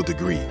Purdue Global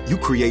degree, you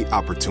create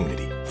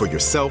opportunity for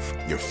yourself,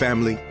 your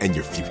family, and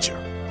your future.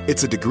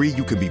 It's a degree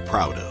you can be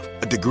proud of,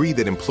 a degree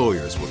that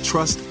employers will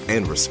trust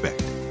and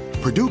respect.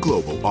 Purdue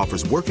Global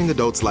offers working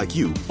adults like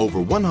you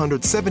over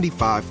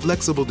 175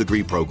 flexible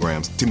degree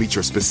programs to meet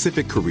your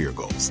specific career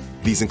goals.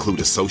 These include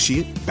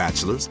associate,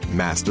 bachelor's,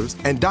 master's,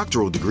 and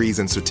doctoral degrees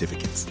and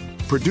certificates.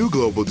 Purdue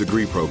Global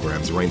degree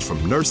programs range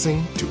from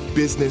nursing to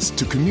business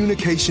to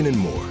communication and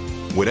more.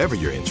 Whatever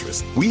your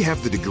interest, we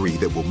have the degree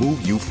that will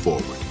move you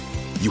forward.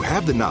 You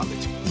have the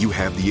knowledge, you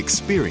have the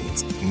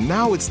experience.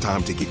 Now it's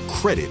time to get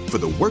credit for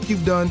the work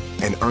you've done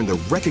and earn the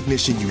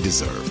recognition you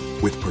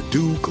deserve with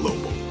Purdue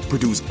Global,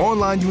 Purdue's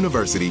online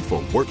university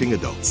for working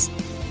adults.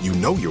 You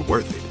know you're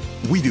worth it.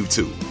 We do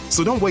too.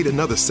 So don't wait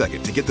another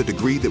second to get the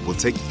degree that will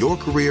take your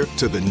career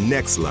to the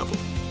next level.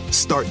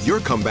 Start your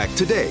comeback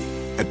today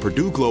at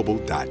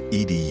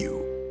purdueglobal.edu.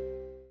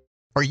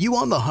 Are you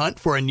on the hunt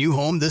for a new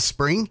home this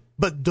spring,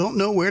 but don't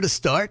know where to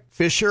start?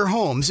 Fisher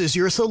Homes is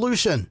your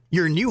solution.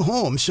 Your new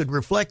home should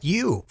reflect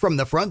you, from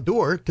the front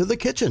door to the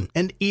kitchen,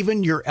 and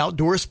even your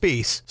outdoor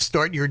space.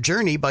 Start your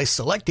journey by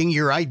selecting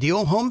your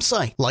ideal home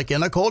site, like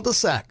in a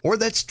cul-de-sac or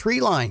that's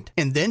tree-lined,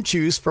 and then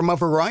choose from a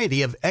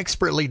variety of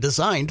expertly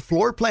designed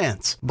floor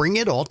plans. Bring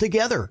it all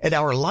together at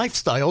our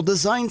Lifestyle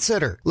Design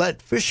Center.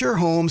 Let Fisher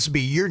Homes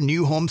be your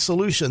new home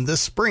solution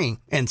this spring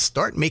and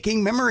start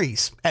making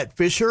memories at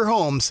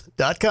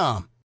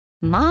FisherHomes.com.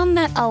 Mom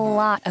met a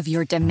lot of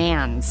your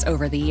demands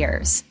over the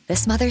years.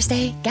 This Mother's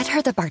Day, get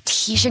her the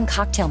Bartesian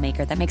cocktail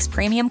maker that makes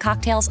premium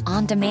cocktails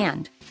on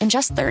demand. In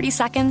just 30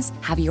 seconds,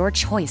 have your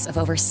choice of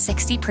over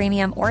 60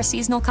 premium or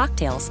seasonal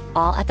cocktails,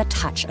 all at the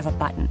touch of a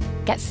button.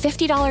 Get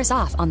 $50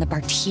 off on the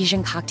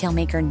Bartesian cocktail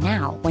maker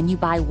now when you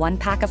buy 1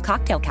 pack of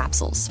cocktail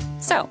capsules.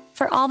 So,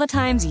 for all the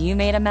times you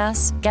made a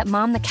mess, get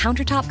Mom the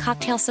countertop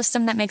cocktail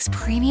system that makes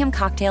premium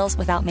cocktails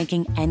without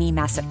making any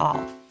mess at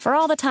all. For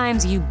all the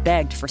times you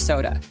begged for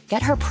soda,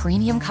 get her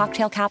premium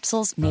cocktail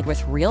capsules made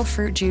with real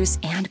fruit juice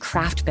and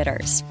craft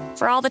bitters.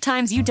 For all the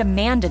times you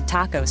demanded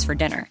tacos for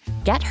dinner,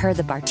 get her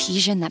the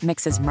Bartesian that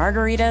mixes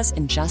margaritas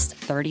in just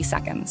 30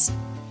 seconds.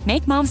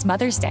 Make Mom's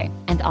Mother's Day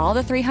and all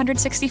the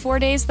 364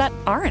 days that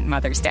aren't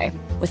Mother's Day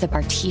with a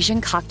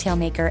Bartesian cocktail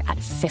maker at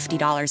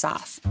 $50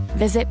 off.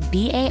 Visit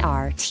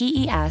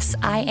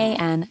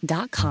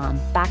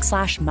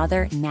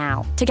BARTESIAN.com/mother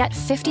now to get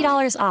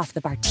 $50 off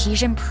the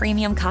Bartesian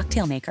Premium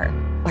Cocktail Maker.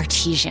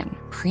 Bartesian,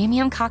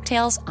 premium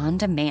cocktails on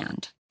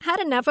demand. Had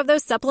enough of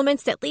those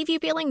supplements that leave you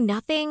feeling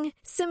nothing?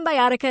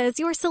 Symbiotica is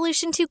your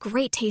solution to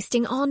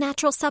great-tasting,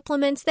 all-natural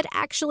supplements that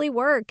actually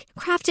work.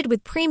 Crafted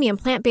with premium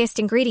plant-based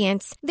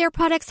ingredients, their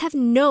products have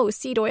no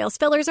seed oils,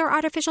 fillers, or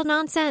artificial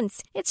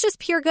nonsense. It's just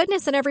pure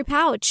goodness in every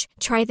pouch.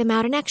 Try them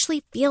out and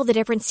actually feel the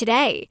difference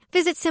today.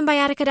 Visit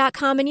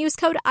Symbiotica.com and use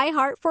code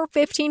IHEART for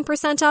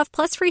 15% off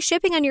plus free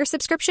shipping on your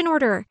subscription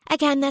order.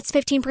 Again, that's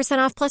 15%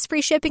 off plus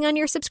free shipping on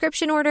your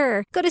subscription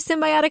order. Go to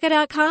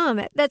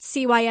Symbiotica.com. That's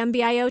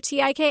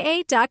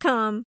CYMBIOTIKA.com.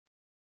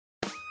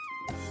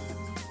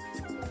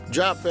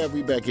 Job Fair,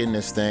 we back in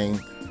this thing.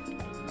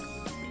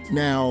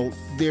 Now,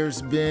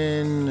 there's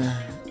been,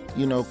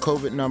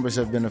 COVID numbers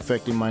have been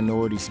affecting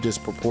minorities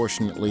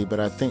disproportionately,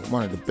 but I think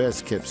one of the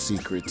best kept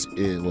secrets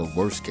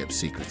worst kept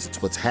secrets.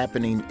 It's what's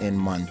happening in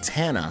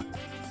Montana.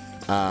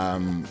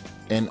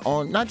 And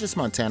on not just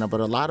Montana, but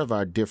a lot of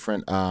our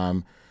different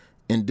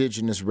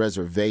indigenous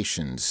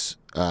reservations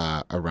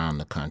around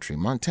the country.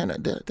 Montana,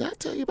 did I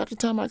tell you about the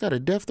time I got a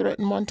death threat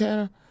in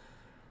Montana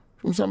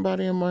from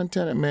somebody in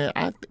Montana? Man,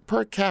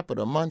 per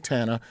capita,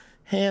 Montana,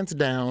 hands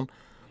down,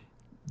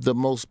 the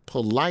most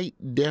polite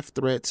death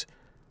threats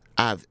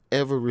I've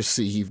ever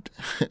received.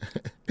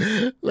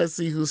 Let's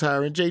see who's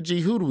hiring.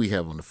 JG, who do we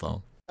have on the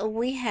phone?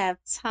 We have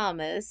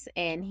Thomas,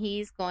 and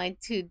he's going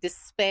to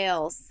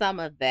dispel some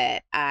of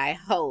that, I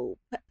hope.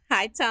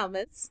 Hi,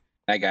 Thomas.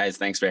 Hi, guys.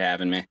 Thanks for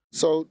having me.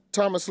 So,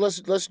 Thomas,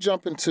 let's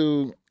jump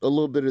into a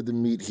little bit of the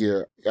meat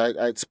here.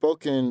 I'd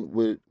spoken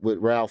with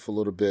Ralph a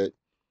little bit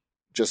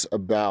just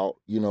about,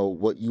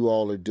 what you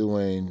all are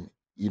doing,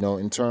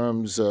 in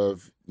terms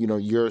of,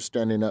 you're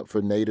standing up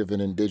for Native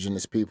and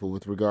Indigenous people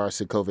with regards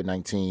to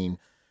COVID-19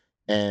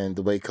 and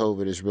the way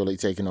COVID is really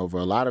taking over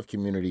a lot of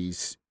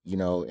communities,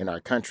 in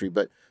our country,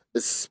 but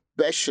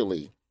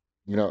especially,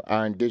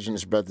 our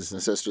Indigenous brothers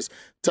and sisters.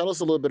 Tell us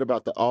a little bit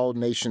about the All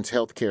Nations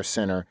Healthcare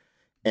Center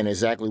and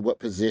exactly what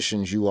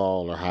positions you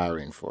all are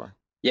hiring for.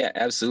 Yeah,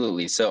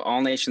 absolutely. So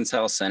All Nations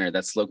Health Center,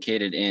 that's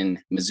located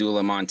in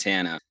Missoula,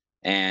 Montana.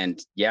 And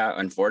yeah,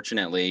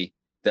 unfortunately,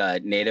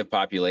 the Native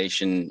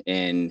population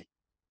in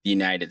the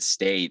United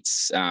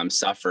States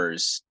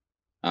suffers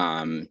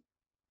from,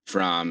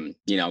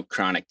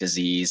 chronic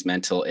disease,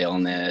 mental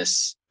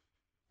illness,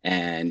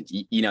 and,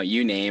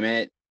 you name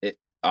it,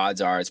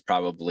 odds are it's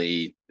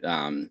probably,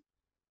 the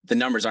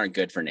numbers aren't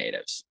good for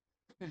Natives.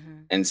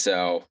 Mm-hmm. And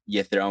so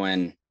you throw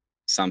in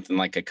something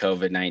like a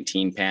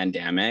COVID-19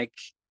 pandemic,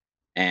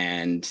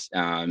 and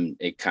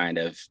it can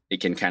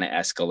kind of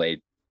escalate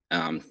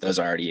those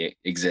already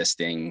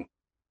existing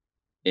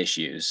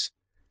issues.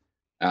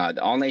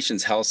 The All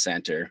Nations Health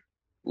Center,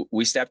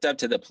 we stepped up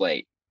to the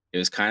plate. It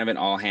was kind of an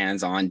all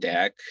hands on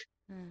deck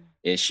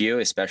issue,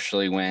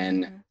 especially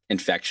when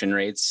infection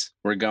rates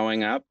were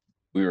going up.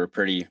 We were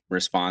pretty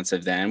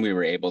responsive then. We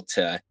were able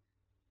to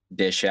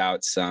dish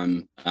out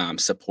some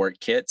support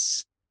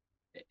kits,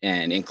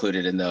 and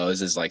included in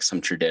those is like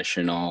some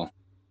traditional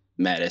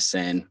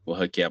medicine. We'll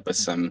hook you up with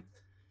some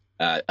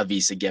a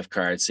Visa gift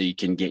card so you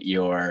can get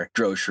your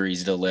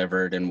groceries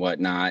delivered and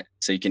whatnot,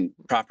 so you can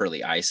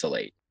properly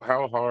isolate.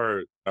 How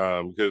hard,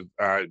 because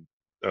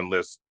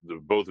unless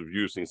both of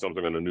you seen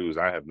something on the news,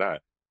 I have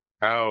not.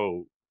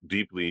 How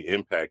deeply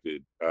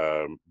impacted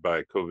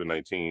by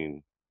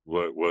COVID-19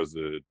 was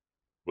the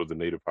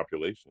Native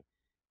population?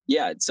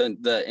 Yeah, so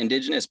the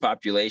indigenous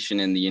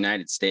population in the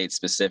United States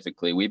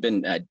specifically, we've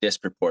been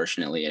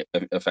disproportionately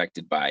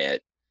affected by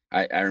it.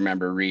 I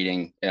remember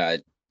reading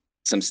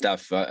some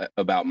stuff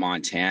about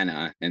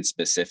Montana, and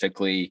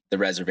specifically the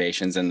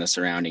reservations and the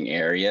surrounding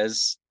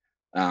areas.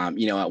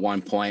 At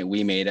one point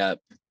we made up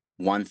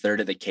 1/3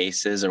 of the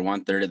cases or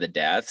 1/3 of the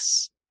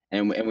deaths,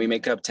 and we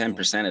make up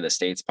 10% of the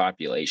state's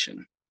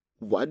population.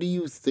 Why do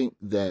you think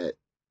that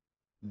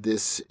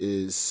this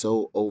is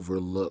so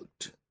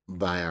overlooked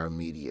by our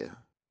media?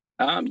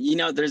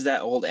 There's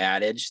that old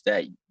adage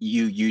that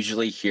you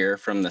usually hear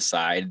from the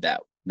side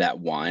that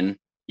won.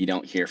 You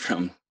don't hear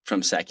from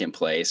second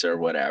place or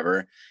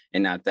whatever.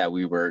 And not that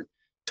we were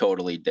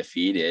totally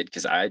defeated,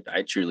 because I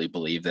truly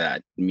believe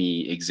that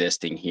me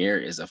existing here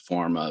is a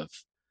form of,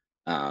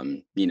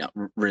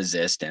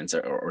 resistance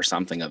or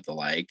something of the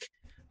like.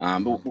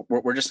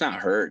 But we're just not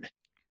heard.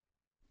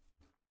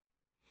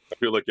 I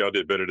feel like y'all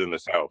did better than the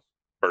South,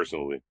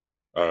 personally,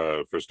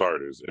 for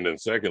starters. And then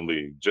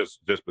secondly, just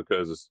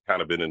because it's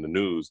kind of been in the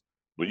news,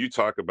 when you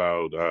talk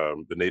about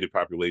the Native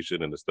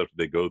population and the stuff that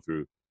they go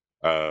through,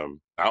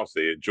 I'll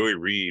say it. Joy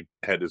Reid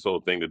had this whole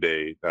thing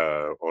today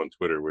on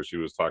Twitter where she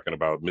was talking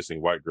about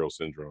missing white girl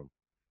syndrome,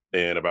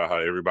 and about how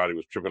everybody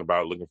was tripping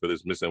about looking for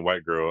this missing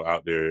white girl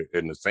out there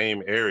in the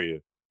same area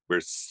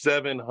where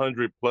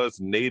 700 plus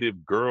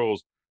Native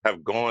girls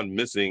have gone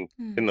missing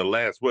in the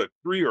last,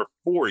 3 or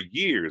 4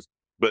 years.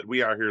 But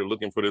we out here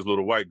looking for this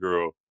little white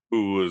girl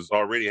who has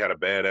already had a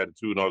bad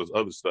attitude and all this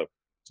other stuff.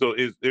 So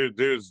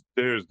there's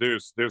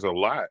a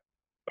lot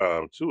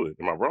to it.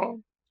 Am I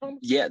wrong?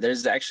 Yeah,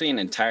 there's actually an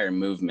entire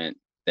movement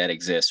that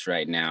exists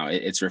right now.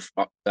 It's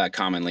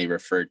commonly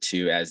referred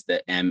to as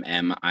the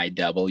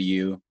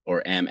MMIW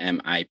or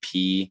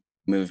MMIP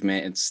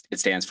movement. It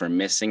stands for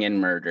Missing and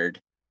Murdered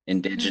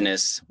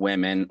Indigenous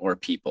Women or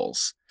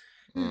Peoples.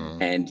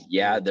 And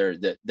yeah,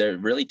 they're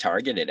really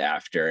targeted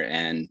after,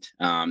 and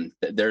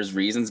there's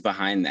reasons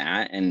behind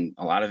that, and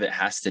a lot of it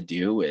has to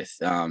do with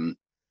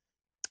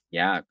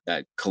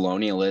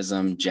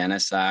colonialism,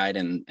 genocide,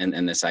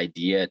 and this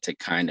idea to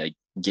kind of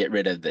get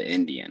rid of the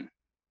Indian.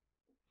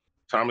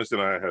 Thomas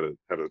and I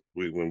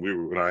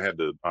when I had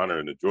the honor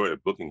and the joy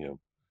of booking him,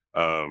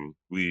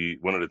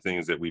 one of the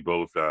things that we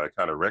both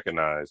kind of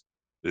recognize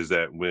is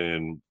that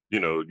when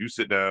you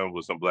sit down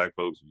with some Black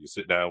folks, you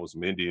sit down with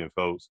some Indian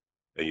folks,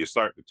 and you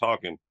start to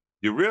talking,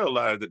 you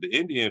realize that the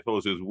Indian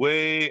folks is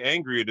way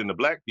angrier than the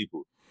black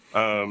people.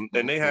 And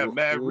they have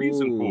mad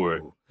reason for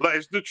it. Like,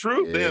 it's the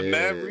truth. Yes. They have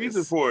mad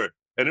reason for it.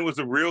 And it was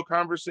a real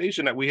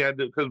conversation that we had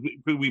to, because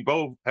we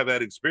both have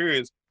that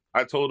experience.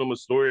 I told them a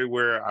story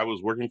where I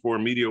was working for a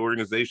media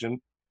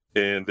organization,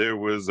 and there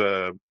was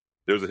a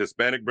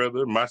Hispanic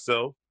brother,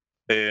 myself,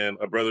 and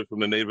a brother from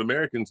the Native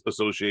Americans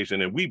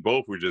Association. And we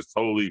both were just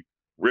totally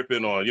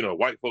ripping on,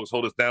 white folks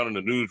hold us down in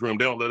the newsroom.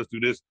 They don't let us do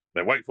this.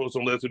 And white folks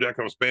don't let us do that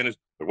kind of Spanish.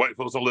 The white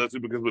folks don't let us do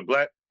because we're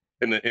black.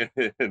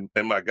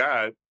 And my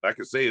guy, I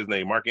could say his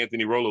name, Mark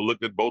Anthony Rollo,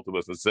 looked at both of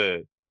us and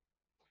said,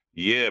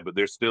 yeah, but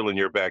they're still in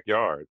your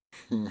backyard.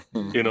 You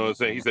know what I'm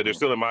saying? He said, they're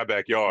still in my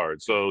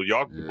backyard. So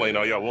y'all complain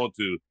all y'all want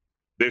to.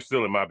 They're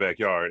still in my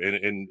backyard.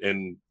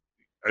 And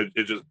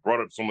it just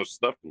brought up so much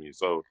stuff to me.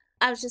 So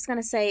I was just going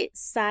to say,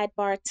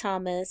 sidebar,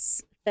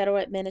 Thomas, federal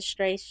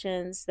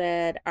administrations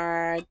that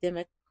are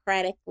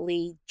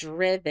democratically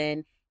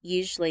driven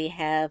usually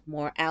have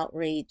more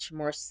outreach,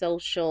 more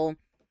social.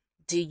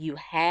 Do you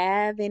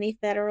have any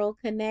federal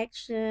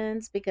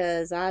connections?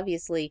 Because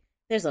obviously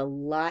there's a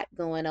lot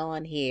going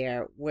on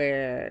here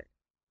where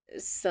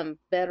some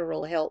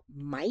federal help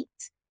might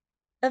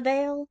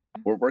avail.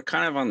 We're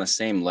kind of on the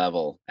same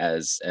level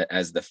as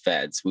the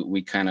feds.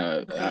 We kind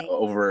of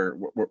we're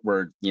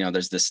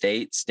there's the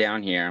states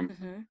down here.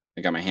 Mm-hmm.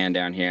 I got my hand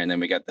down here, and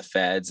then we got the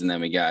feds, and then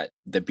we got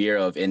the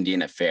Bureau of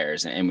Indian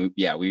Affairs, and we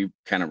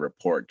kind of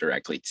report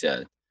directly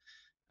to.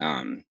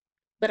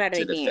 But are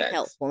they being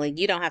helpful? And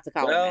you don't have to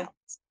call them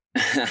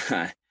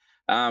out.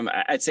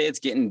 I'd say it's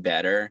getting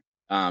better.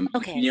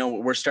 Okay.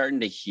 We're starting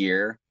to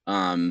hear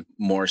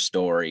more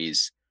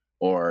stories,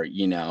 or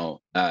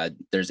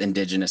there's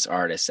indigenous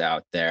artists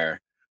out there,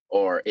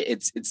 or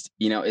it's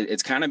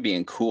kind of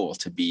being cool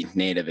to be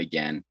Native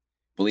again.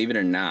 Believe it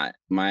or not,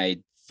 my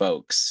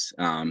folks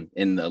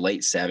in the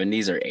late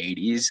 70s or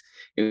 80s,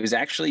 it was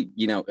actually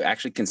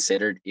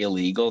considered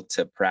illegal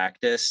to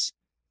practice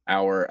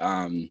our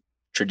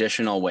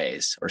traditional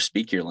ways or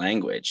speak your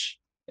language.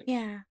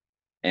 Yeah.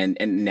 And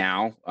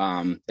now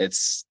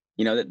it's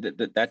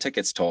that took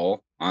its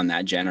toll on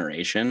that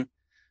generation,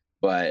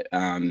 but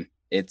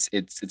it's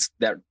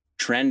that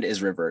trend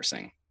is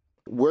reversing.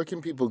 Where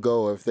can people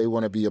go if they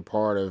want to be a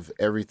part of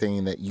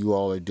everything that you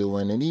all are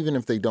doing? And even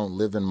if they don't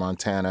live in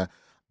Montana,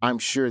 I'm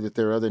sure that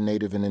there are other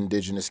Native and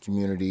indigenous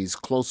communities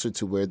closer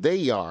to where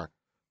they are,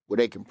 where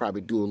they can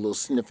probably do a little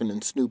sniffing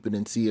and snooping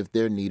and see if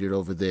they're needed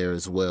over there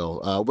as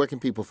well. Where can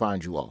people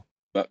find you all?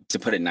 But to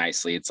put it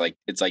nicely, it's like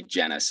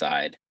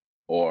genocide.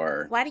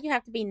 Or why do you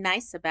have to be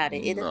nice about it?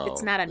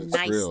 It's not a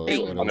nice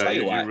thing. I'll tell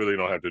you why. You really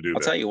don't have to do that.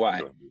 I'll tell you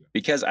why.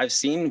 Because I've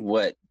seen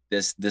what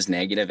this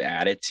negative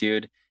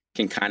attitude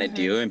can kind of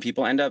do, and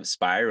people end up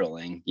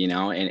spiraling,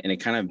 and it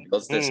kind of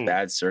builds this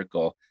bad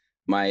circle.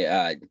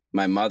 My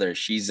mother,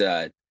 she's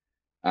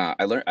I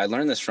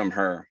learned this from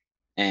her,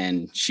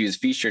 and she was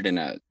featured in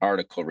an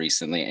article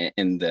recently,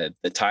 and the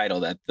title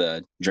that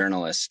the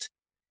journalist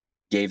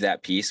gave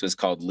that piece was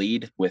called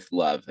 "Lead with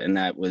Love," and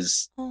that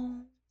was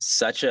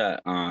such a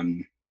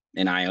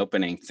an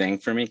eye-opening thing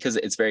for me, because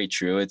it's very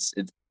true.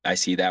 I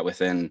see that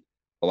within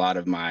a lot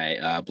of my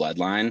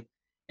bloodline,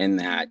 and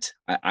that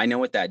I know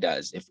what that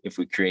does if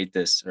we create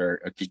this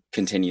or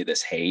continue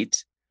this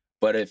hate.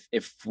 But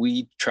if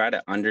we try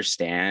to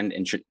understand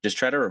and just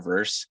try to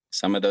reverse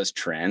some of those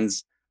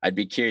trends, I'd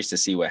be curious to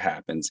see what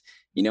happens.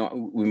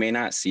 We may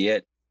not see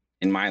it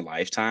in my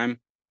lifetime,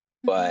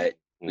 but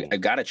I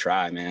got to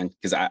try, man,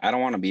 because I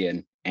don't want to be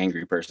an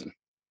angry person.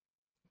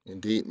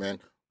 Indeed, man.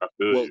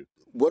 Well,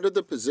 what are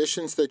the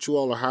positions that you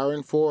all are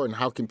hiring for, and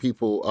how can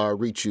people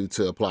reach you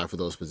to apply for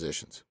those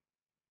positions?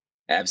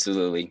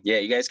 Absolutely. Yeah,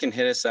 you guys can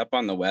hit us up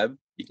on the web.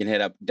 You can hit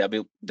up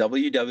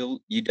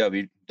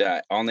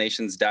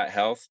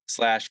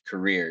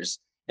www.allnations.health/careers.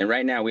 And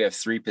right now we have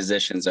 3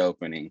 positions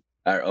open,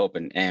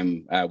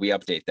 and we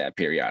update that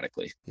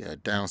periodically. Yeah,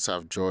 down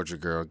South Georgia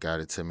girl got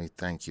it to me.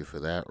 Thank you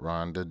for that,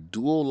 Rhonda.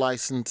 Dual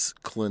license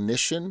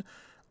clinician,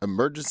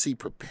 emergency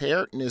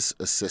preparedness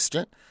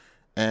assistant,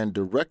 and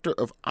director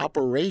of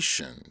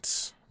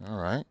operations. All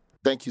right.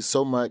 Thank you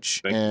so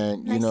much. Nice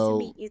to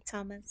meet you,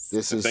 Thomas.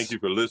 Thank you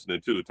for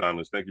listening too,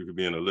 Thomas. Thank you for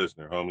being a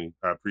listener, homie.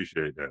 I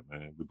appreciate that,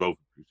 man. We both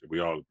appreciate it. We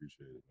all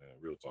appreciate it, man.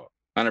 Real talk.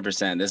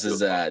 100%. This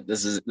is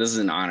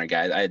an honor,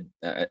 guys.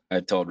 I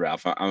told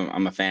Ralph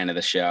I'm a fan of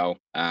the show.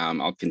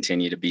 I'll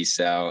continue to be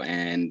so,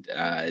 and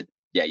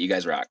yeah, you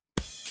guys rock.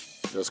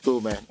 That's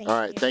cool, man. All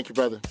right, thank you,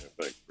 brother.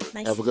 Yeah,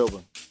 thanks, Have a good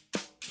one.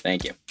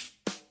 Thank you.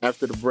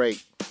 After the break,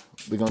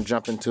 we're going to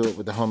jump into it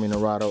with the homie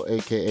Narado,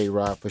 a.k.a.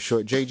 Rod for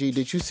short. JG,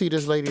 did you see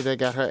this lady that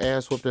got her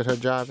ass whooped at her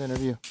job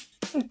interview?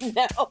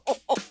 No.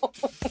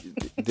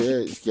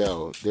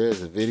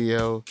 There's a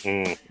video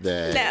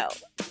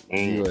that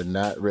you are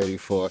not ready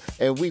for.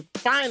 And we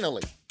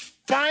finally,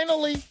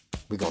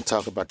 we're going to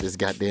talk about this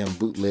goddamn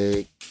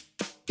bootleg,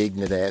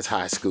 ignorant-ass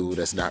high school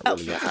that's not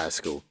really a high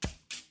school.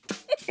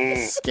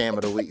 Scam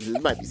of the week.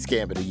 It might be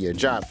scam of the year.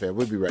 Job fair.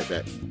 We'll be right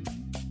back.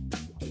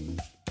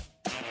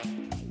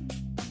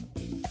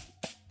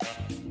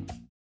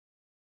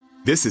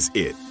 This is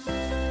it.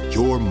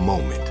 Your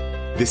moment.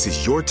 This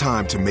is your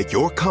time to make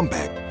your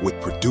comeback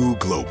with Purdue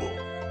Global.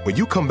 When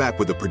you come back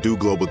with a Purdue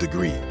Global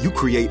degree, you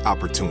create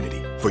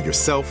opportunity for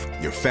yourself,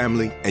 your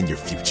family, and your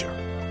future.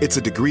 It's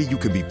a degree you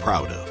can be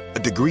proud of, a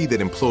degree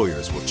that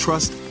employers will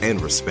trust and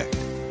respect.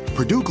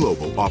 Purdue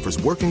Global offers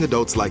working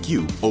adults like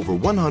you over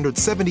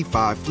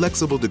 175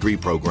 flexible degree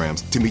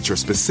programs to meet your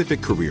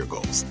specific career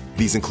goals.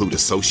 These include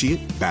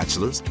associate,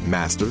 bachelor's,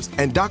 master's,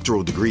 and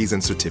doctoral degrees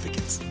and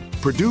certificates.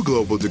 Purdue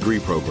Global degree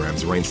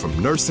programs range from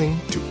nursing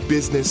to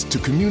business to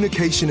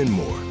communication and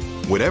more.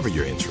 Whatever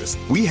your interest,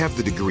 we have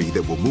the degree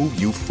that will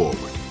move you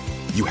forward.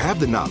 You have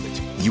the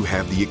knowledge, you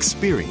have the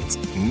experience.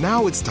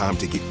 Now it's time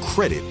to get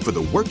credit for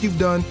the work you've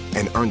done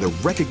and earn the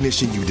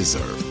recognition you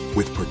deserve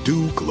with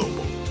Purdue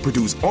Global,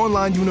 Purdue's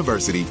online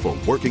university for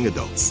working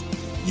adults.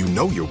 You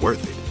know you're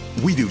worth it.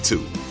 We do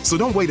too. So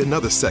don't wait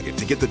another second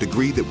to get the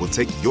degree that will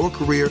take your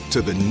career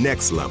to the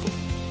next level.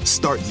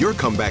 Start your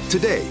comeback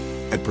today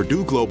at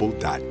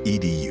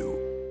purdueglobal.edu.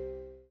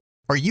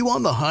 Are you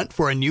on the hunt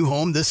for a new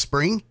home this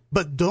spring,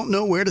 but don't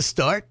know where to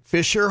start?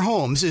 Fisher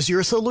Homes is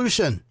your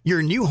solution.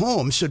 Your new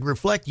home should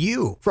reflect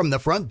you, from the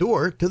front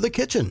door to the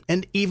kitchen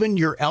and even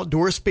your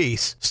outdoor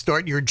space.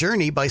 Start your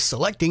journey by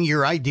selecting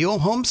your ideal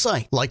home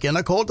site, like in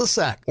a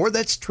cul-de-sac or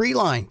that's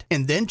tree-lined,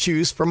 and then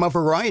choose from a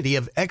variety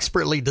of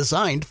expertly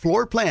designed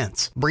floor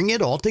plans. Bring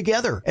it all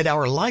together at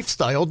our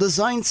Lifestyle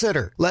Design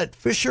Center. Let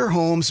Fisher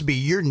Homes be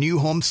your new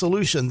home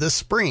solution this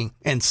spring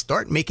and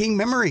start making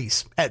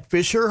memories at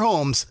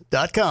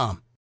FisherHomes.com.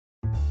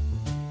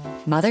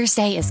 Mother's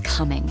Day is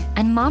coming,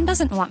 and Mom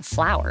doesn't want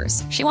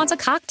flowers. She wants a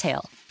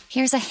cocktail.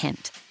 Here's a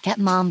hint. Get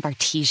Mom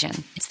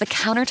Bartesian. It's the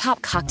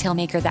countertop cocktail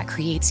maker that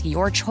creates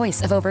your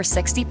choice of over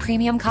 60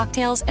 premium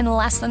cocktails in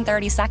less than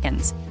 30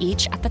 seconds,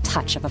 each at the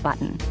touch of a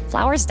button.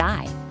 Flowers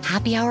die.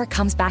 Happy Hour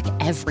comes back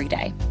every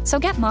day. So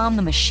get Mom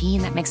the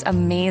machine that makes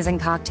amazing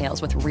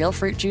cocktails with real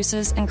fruit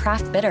juices and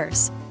craft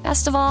bitters.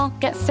 Best of all,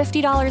 get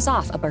 $50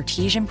 off a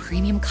Bartesian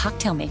premium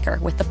cocktail maker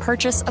with the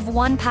purchase of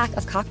 1 pack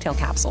of cocktail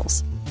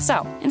capsules.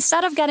 So,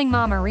 instead of getting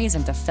Mom a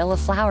reason to fill a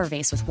flower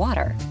vase with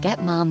water,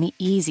 get Mom the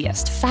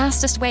easiest,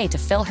 fastest way to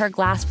fill her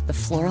glass with the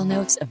floral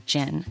notes of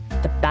gin.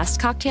 The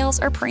best cocktails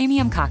are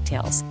premium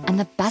cocktails, and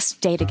the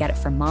best day to get it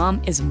for Mom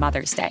is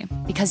Mother's Day,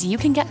 because you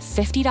can get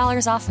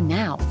 $50 off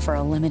now for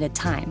a limited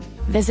time.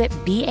 Visit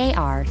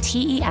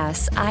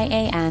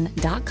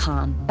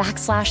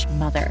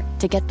BARTESIAN.com/mother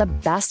to get the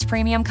best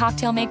premium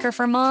cocktail maker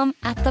for Mom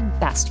at the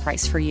best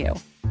price for you.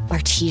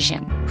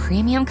 Bartesian,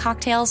 premium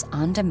cocktails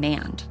on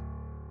demand.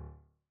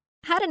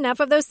 Had enough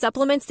of those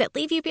supplements that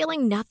leave you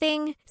feeling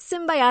nothing?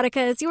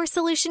 Symbiotica is your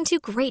solution to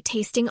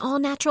great-tasting,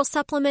 all-natural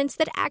supplements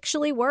that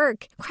actually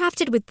work.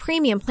 Crafted with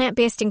premium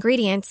plant-based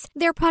ingredients,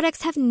 their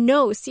products have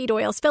no seed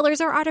oils,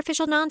 fillers, or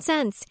artificial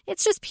nonsense.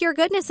 It's just pure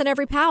goodness in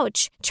every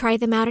pouch. Try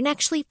them out and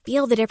actually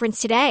feel the difference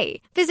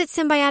today. Visit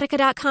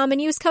Symbiotica.com and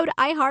use code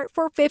IHEART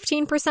for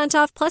 15%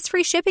 off plus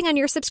free shipping on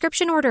your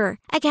subscription order.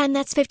 Again,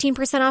 that's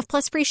 15% off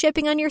plus free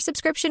shipping on your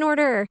subscription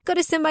order. Go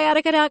to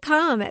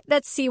Symbiotica.com.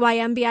 That's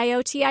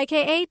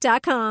CYMBIOTIKA.com.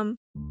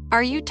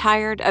 Are you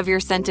tired of your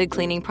scented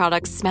cleaning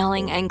products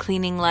smelling and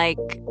cleaning like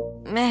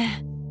meh?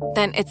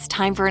 Then it's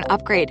time for an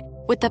upgrade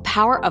with the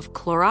power of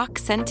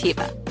Clorox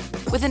Scentiva.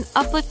 With an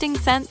uplifting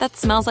scent that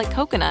smells like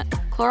coconut,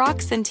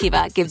 Clorox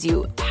Scentiva gives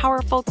you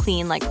powerful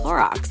clean like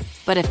Clorox,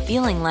 but a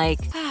feeling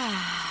like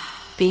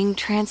being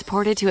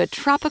transported to a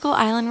tropical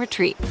island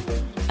retreat.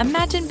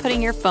 Imagine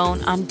putting your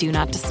phone on Do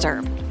Not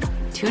Disturb,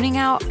 tuning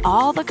out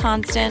all the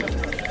constant,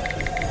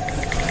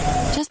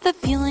 just the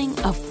feeling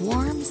of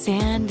warm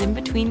sand in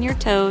between your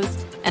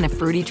toes and a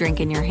fruity drink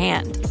in your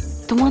hand.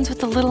 The ones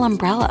with the little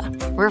umbrella.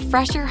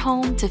 Refresh your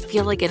home to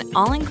feel like an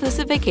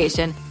all-inclusive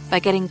vacation by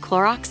getting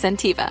Clorox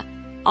Scentiva.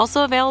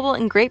 Also available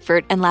in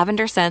grapefruit and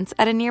lavender scents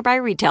at a nearby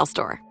retail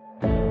store.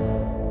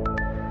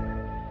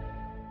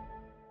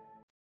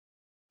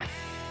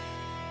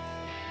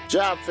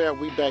 Job fair,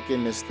 we back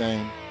in this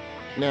thing.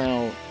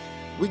 Now,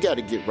 we got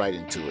to get right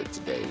into it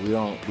today. We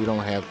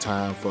don't have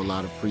time for a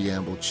lot of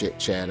preamble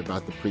chit-chat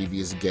about the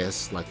previous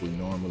guests like we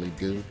normally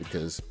do,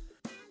 because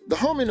the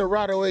homie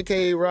Narado,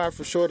 a.k.a. Rod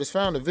for short, has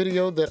found a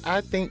video that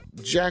I think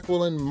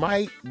Jacqueline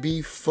might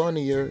be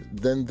funnier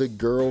than the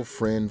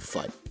girlfriend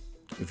fight.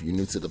 If you're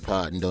new to the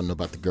pod and don't know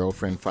about the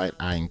girlfriend fight,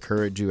 I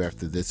encourage you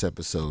after this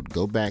episode,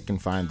 go back and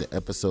find the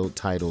episode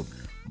titled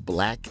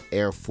Black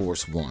Air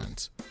Force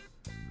Ones.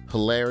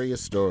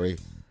 Hilarious story.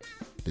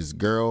 This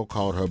girl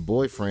called her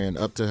boyfriend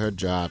up to her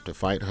job to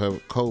fight her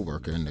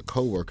coworker, and the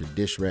coworker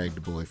dish-ragged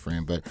the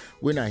boyfriend. But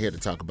we're not here to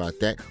talk about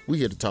that. We're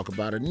here to talk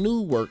about a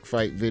new work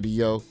fight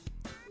video.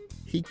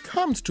 He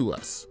comes to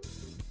us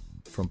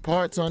from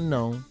parts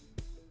unknown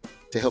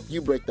to help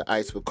you break the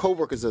ice with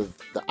coworkers of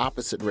the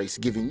opposite race,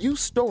 giving you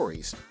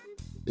stories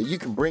that you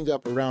can bring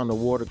up around the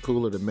water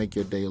cooler to make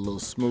your day a little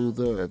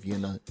smoother. If you're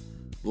in a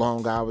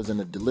long hours in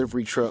a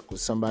delivery truck with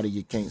somebody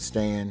you can't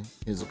stand,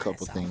 here's a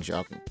couple things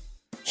y'all can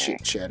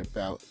chit-chat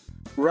about.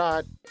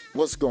 Rod,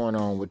 what's going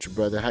on with your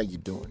brother? How you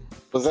doing?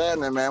 What's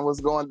happening, man? What's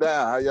going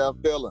down? How y'all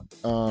feeling?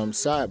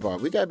 Sidebar,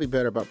 we gotta be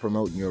better about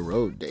promoting your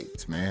road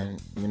dates, man.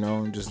 You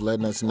know, just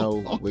letting us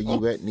know where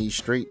you at in these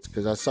streets.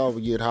 Because I saw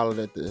you had hollered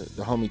at the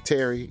homie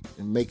Terry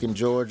in Macon,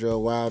 Georgia a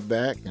while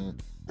back, and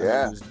he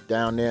was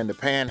down there in the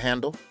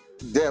Panhandle.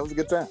 Yeah, it was a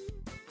good time.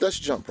 Let's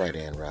jump right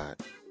in, Rod.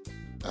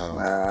 All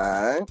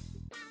right.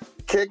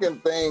 Kicking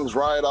things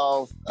right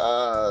off,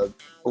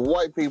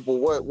 white people,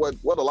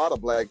 what a lot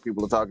of black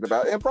people are talking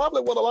about, and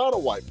probably what a lot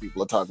of white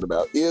people are talking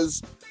about,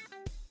 is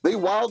the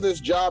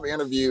wildest job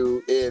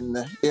interview in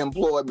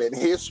employment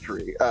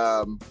history.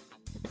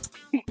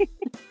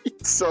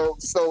 So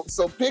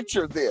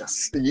picture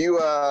this: you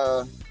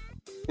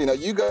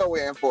go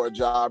in for a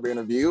job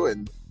interview,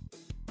 and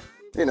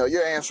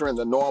you're answering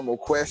the normal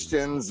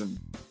questions and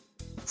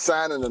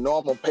signing the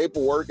normal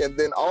paperwork, and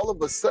then all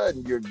of a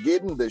sudden you're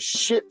getting the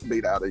shit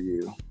beat out of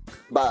you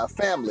by a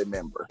family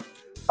member.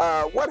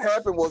 What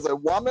happened was a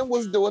woman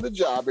was doing a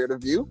job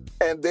interview,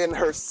 and then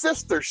her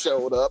sister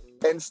showed up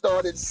and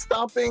started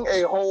stomping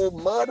a whole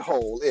mud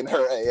hole in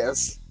her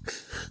ass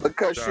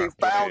because she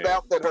found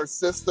out that her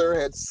sister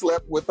had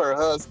slept with her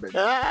husband.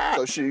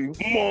 So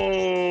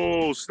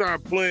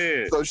stop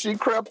playing. So she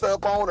crept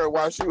up on her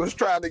while she was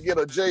trying to get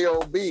a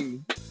job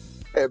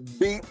and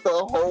beat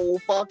the whole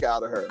fuck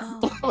out of her.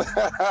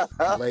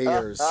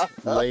 Layers.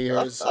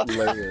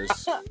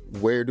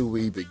 Where do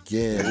we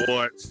begin?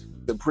 What?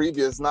 The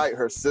previous night,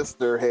 her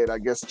sister had, I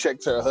guess,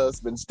 checked her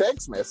husband's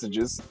text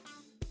messages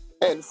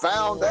and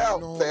found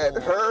out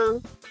that her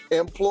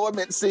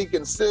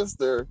employment-seeking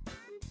sister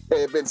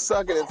had been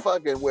sucking and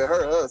fucking with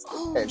her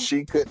husband, and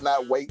she could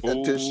not wait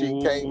until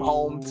she came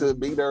home to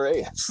beat her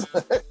ass.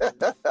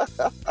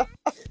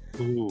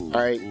 All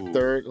right,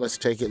 third, let's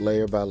take it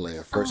layer by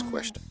layer. First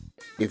question.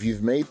 If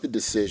you've made the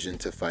decision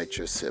to fight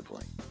your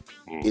sibling,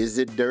 is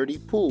it dirty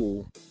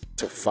pool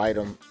to fight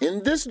them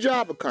in this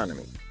job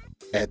economy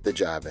at the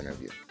job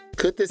interview?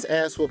 Could this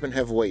ass whooping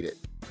have waited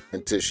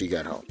until she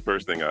got home?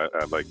 First thing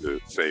I'd like to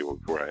say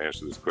before I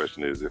answer this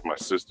question is, if my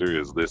sister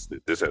is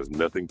listed, this has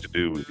nothing to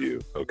do with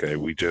you, okay?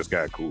 We just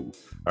got cool.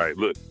 All right,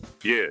 look,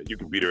 yeah, you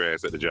can beat her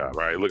ass at the job,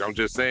 all right? Look, I'm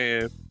just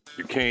saying,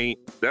 you can't,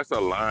 that's a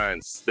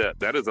line step.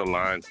 That is a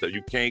line step.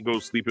 You can't go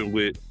sleeping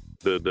with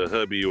the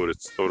hubby or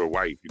the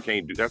wife. You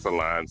can't do, that's a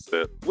line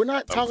step. We're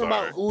not talking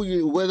about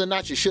whether or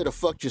not you should have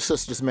fucked your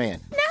sister's man.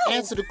 No.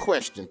 Answer the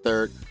question,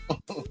 third.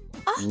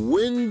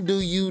 When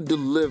do you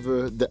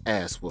deliver the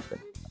ass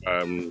whooping?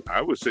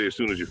 I would say as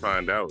soon as you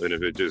find out, and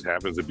if it just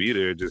happens to be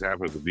there, it just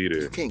happens to be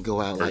there. You can't go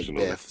out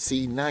personally. Like Beth.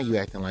 See, now you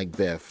acting like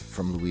Beth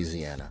from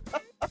Louisiana.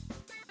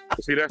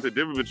 See, that's the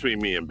difference between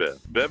me and Beth.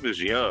 Beth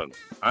is young.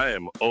 I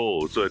am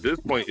old. So at this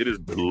point, it is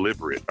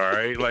deliberate. All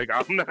right. Like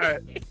I'm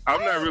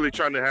not really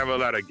trying to have a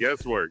lot of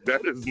guesswork.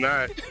 That's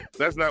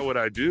not what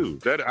I do.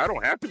 I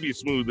don't have to be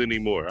smooth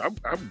anymore.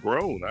 I'm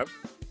grown.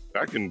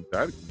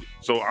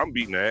 So I'm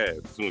beating the ass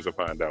as soon as I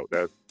find out.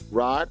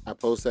 Rod, I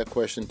pose that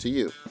question to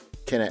you.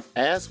 Can an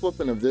ass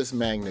whooping of this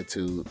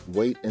magnitude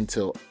wait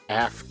until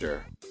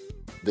after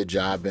the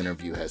job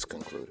interview has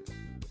concluded?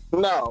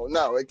 No,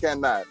 it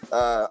cannot.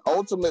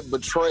 Ultimate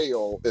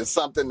betrayal is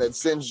something that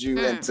sends you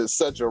into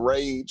such a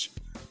rage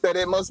that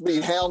it must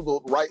be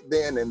handled right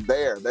then and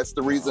there. That's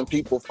the reason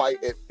people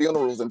fight at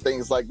funerals and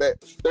things like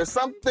that. There's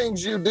some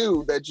things you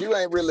do that you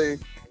ain't really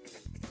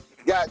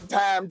got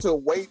time to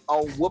wait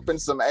on whooping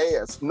some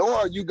ass, nor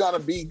are you gonna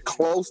be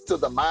close to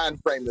the mind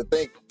frame to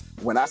think,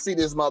 when I see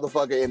this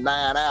motherfucker in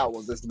 9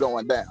 hours, it's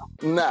going down.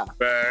 Nah.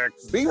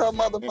 Facts. Beat her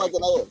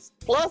motherfucking ass.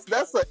 Plus,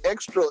 that's an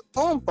extra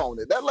oomph on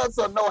it. That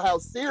lets her know how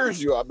serious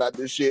you are about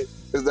this shit,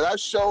 is that I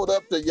showed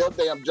up to your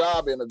damn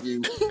job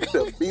interview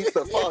to beat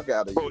the fuck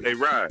out of you. Hey,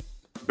 Rod,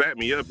 back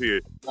me up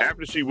here.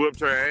 After she whooped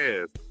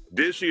her ass,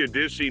 did she or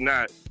did she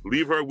not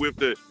leave her with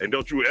the, and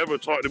don't you ever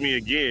talk to me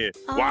again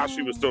while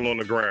she was still on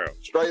the ground?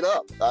 Straight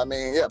up. I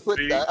mean, yeah,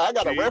 I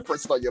got a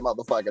reference for your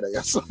motherfucking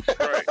ass.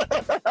 Right.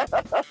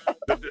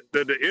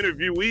 The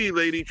interviewee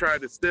lady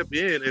tried to step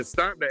in and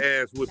stop the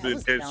ass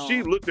whipping, and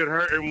she looked at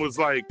her and was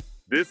like,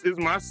 this is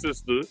my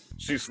sister.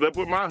 She slept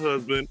with my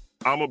husband.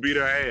 I'm going to beat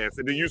her ass.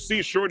 And then you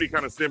see Shorty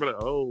kind of stand like,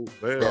 oh,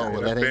 man,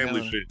 that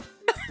family shit.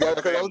 Yeah,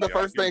 because that was the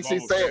first thing she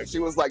said. She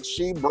was like,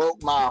 she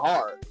broke my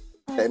heart.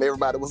 And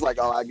everybody was like,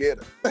 oh, I get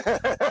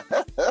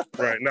her.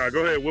 Right. Now,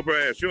 go ahead, whoop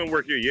her ass. She don't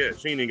work here yet.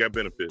 She ain't got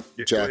benefits.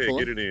 Go ahead,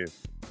 get it in.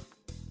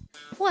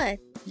 What?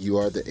 You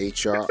are the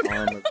HR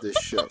arm of this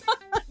show.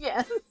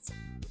 Yes.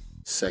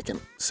 Second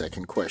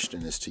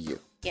question is to you.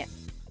 Yes.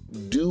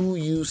 Do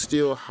you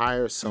still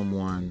hire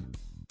someone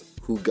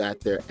who got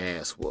their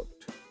ass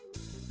whooped?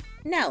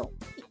 No.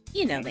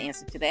 You know the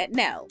answer to that.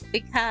 No.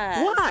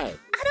 Because... Why?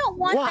 I don't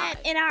want that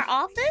in our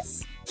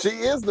office. She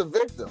is the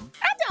victim.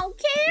 I don't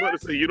care.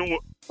 So you don't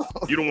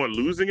want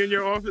losing in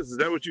your office? Is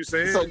that what you're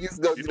saying? So you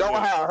don't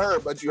hire her,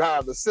 but you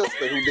hire the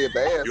sister who did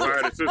the ass. You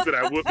hire the sister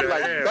that whooped the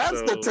ass.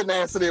 That's the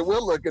tenacity we're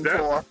looking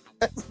for.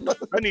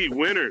 I need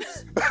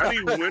winners. I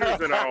need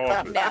winners in our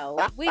office.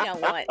 No, we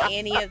don't want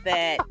any of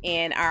that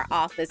in our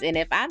office. And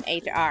if I'm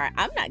HR,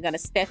 I'm not going to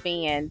step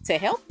in to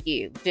help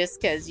you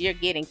just because you're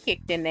getting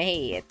kicked in the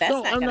head. That's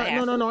not going to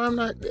happen. No, I'm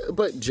not.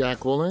 But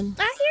Jacqueline.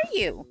 I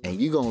hear you. And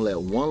you going to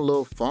let one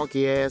little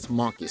funky-ass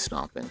monkey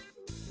stomping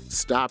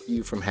stop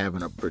you from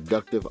having a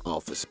productive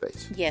office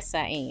space? Yes,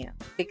 I am.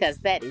 Because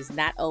that is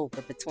not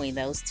over between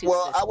those two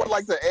sisters. I would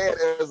like to add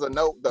as a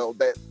note, though,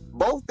 that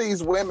both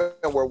these women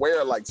were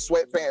wearing like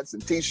sweatpants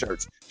and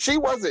t-shirts. She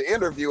wasn't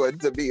interviewing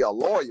to be a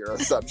lawyer or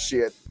some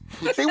shit.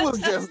 She was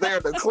just there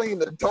to clean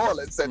the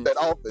toilets at that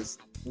office.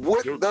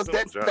 What does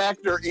that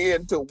factor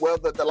into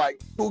whether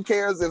who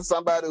cares if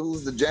somebody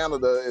who's the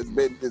janitor is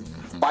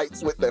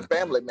fights with their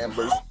family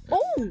members?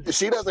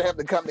 She doesn't have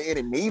to come to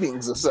any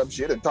meetings or some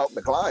shit and talk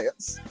to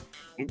clients.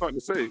 I'm about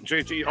to say,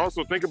 JG,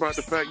 also think about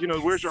the fact,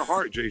 where's your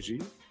heart,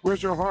 JG?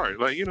 Where's your heart?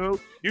 You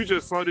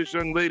just saw this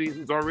young lady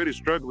who's already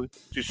struggling.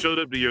 She showed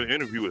up to your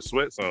interview with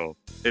sweats on,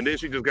 and then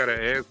she just got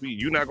her ass beat.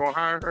 You not gonna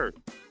hire her?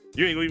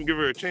 You ain't gonna even give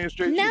her a chance,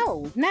 JG?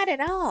 No, not at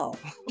all.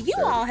 You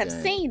all have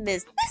seen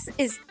this. This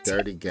is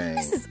dirty game.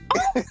 This is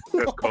That's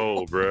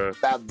cold, bruh.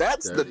 Now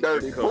that's the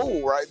dirty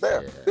fool right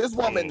there. Yeah. This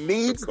woman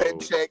needs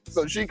that check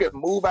so she can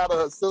move out of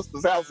her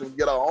sister's house and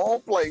get her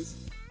own place.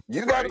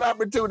 You got an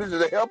opportunity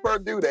to help her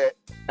do that,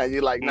 and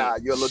you're like, nah,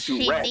 you're a little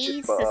too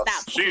ratchet for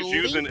us. She's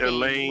using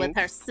Elaine with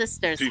her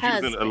sister's She's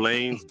husband. using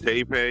Elaine's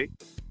day pay.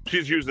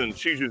 She's using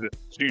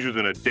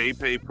a day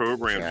pay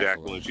program,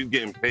 Jacqueline. She's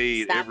getting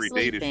paid every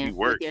day that she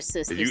works.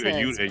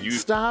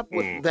 Stop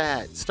with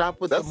that.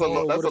 Stop with that's the a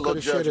little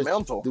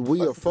judgmental.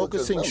 We are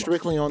focusing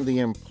strictly on the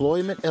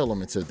employment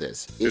elements of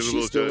this. Is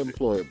she still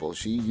employable?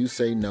 You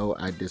say no.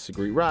 I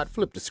disagree. Rod,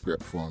 flip the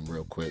script for him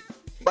real quick.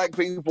 Black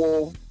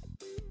people,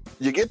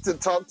 you get to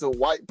talk to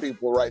white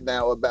people right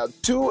now about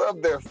two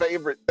of their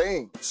favorite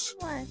things.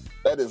 What?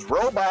 That is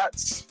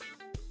robots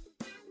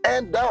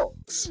and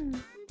dogs.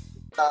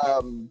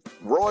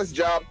 Roy's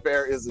Job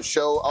Fair is a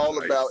show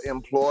all about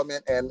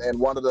employment, and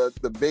one of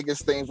the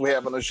biggest things we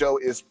have on the show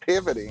is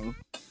pivoting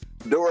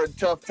during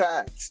tough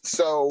times.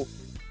 So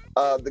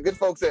the good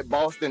folks at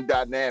Boston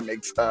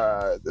Dynamics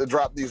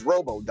dropped these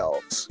robo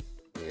dogs.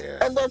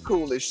 Yeah. And they're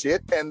cool as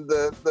shit. And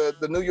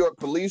the New York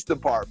Police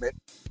Department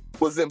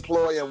was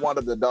employing one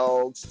of the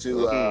dogs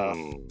to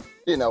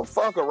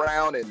fuck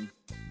around, and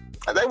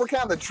they were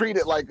kind of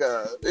treated like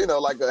a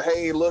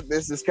hey, look,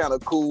 this is kind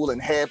of cool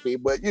and happy,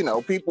 but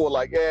people were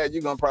like, yeah,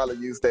 you're gonna probably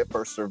use that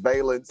for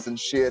surveillance and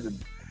shit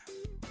and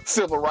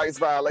civil rights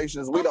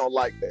violations. We don't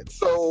like that.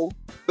 So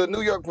the New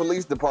York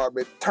Police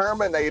Department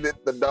terminated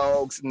the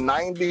dog's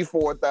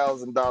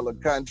 $94,000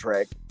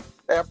 contract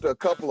after a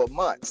couple of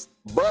months.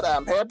 But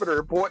I'm happy to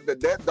report that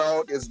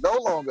dog is no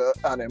longer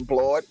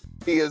unemployed.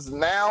 He is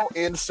now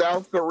in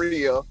South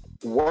Korea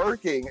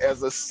working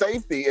as a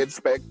safety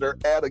inspector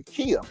at a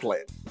Kia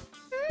plant.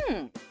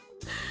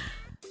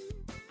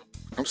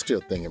 I'm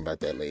still thinking about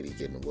that lady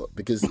getting whooped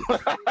because, Well,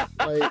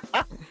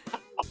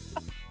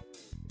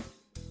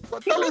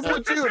 tell us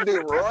what you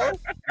do, Roy.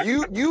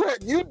 You do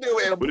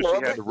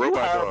employment. You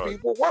hire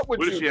people. What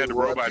would you do,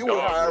 Roy? You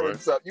were hiring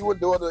something. You were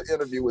doing an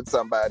interview with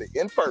somebody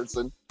in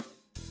person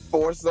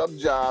for some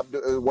job,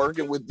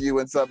 working with you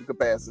in some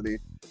capacity,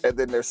 and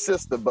then their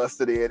sister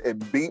busted in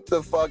and beat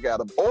the fuck out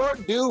of them, or a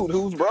dude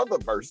whose brother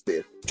burst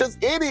in. Just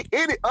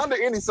under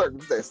any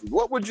circumstances.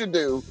 What would you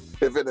do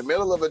if in the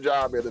middle of a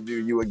job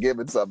interview you were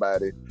giving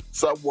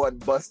someone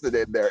busted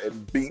in there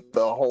and beat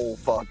the whole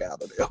fuck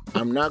out of them?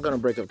 I'm not going to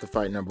break up the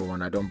fight, number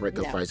one. I don't break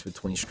up fights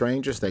between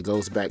strangers. That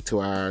goes back to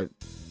our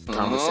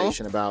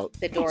conversation about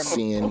the doorman.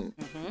 Seeing,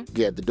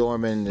 the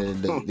doorman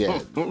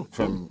and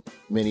from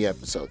many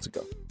episodes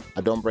ago. I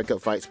don't break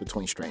up fights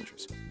between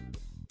strangers.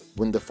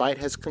 When the fight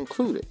has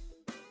concluded,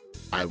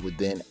 I would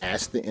then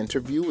ask the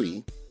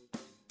interviewee,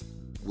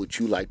 would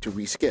you like to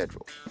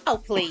reschedule?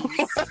 Oh, please.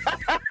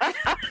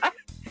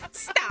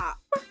 Stop.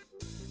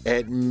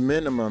 At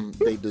minimum,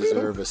 they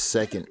deserve a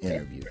second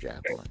interview,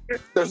 Jacqueline.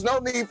 There's no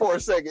need for a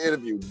second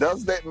interview.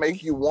 Does that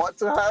make you want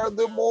to hire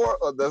them more,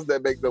 or does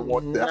that make them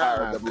want to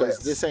hire them less?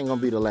 This ain't going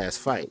to be the last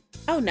fight.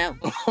 Oh, no.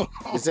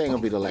 This ain't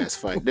going to be the last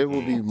fight. There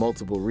will be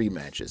multiple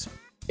rematches.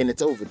 And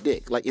it's over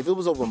dick. Like, if it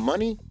was over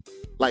money,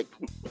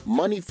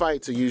 money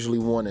fights are usually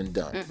one and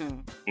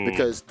done.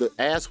 Because the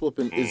ass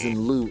whooping is in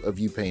lieu of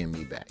you paying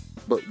me back.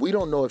 But we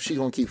don't know if she's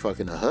going to keep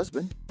fucking her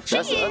husband.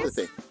 That's the other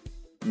thing.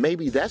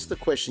 Maybe that's the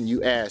question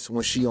you ask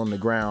when she on the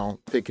ground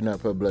picking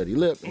up her bloody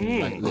lip. And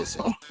you're like,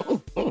 listen,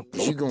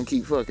 is you going to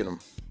keep fucking him?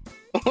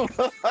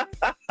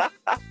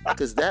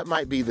 Because that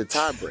might be the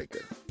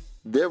tiebreaker.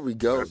 There we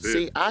go. That's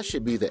See, I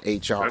should be the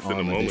HR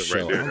arm of this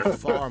show. Right I'm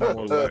far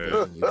more loving than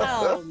you.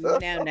 Oh,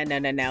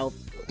 no.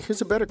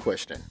 Here's a better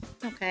question.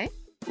 Okay.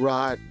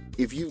 Rod,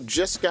 if you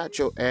just got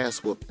your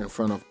ass whooped in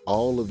front of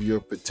all of your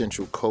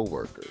potential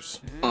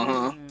coworkers,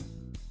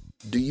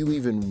 do you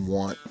even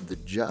want the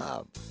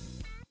job?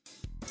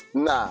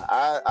 Nah,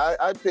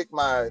 I picked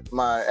my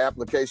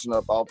application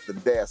up off the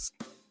desk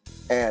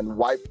and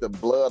wiped the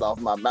blood off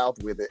my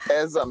mouth with it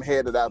as I'm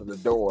headed out of the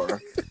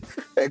door.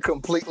 and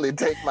completely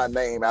take my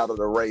name out of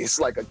the race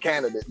like a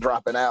candidate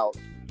dropping out.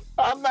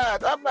 I'm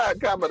not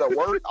coming to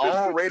work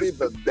already.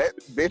 That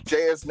bitch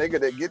ass nigga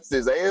that gets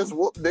his ass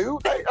whooped,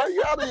 dude. Hey, are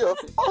you out of your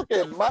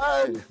fucking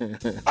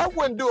mind? I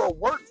wouldn't do a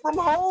work from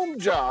home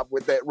job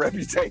with that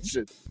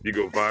reputation. You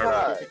go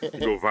viral. You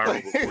go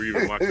viral before you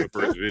even watch the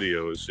first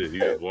video and shit. You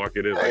just walk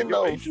it in. Ain't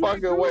no hey,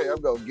 fucking way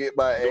I'm gonna get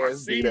my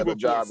ass beat at a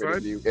job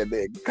interview and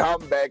then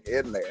come back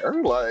in there.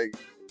 Like,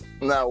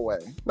 no way.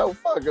 No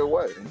fucking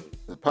way.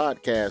 The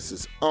podcast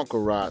is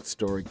Uncle Rod's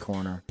Story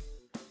Corner.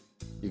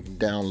 You can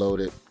download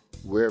it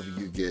wherever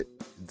you get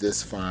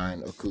this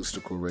fine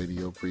acoustical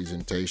radio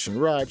presentation.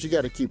 Rod, you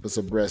got to keep us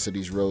abreast of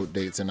these road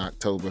dates in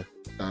October.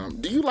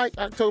 Do you like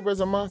October as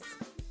a month?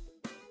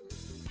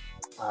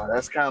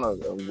 That's kind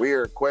of a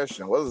weird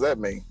question. What does that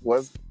mean?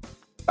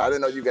 I didn't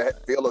know you could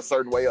feel a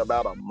certain way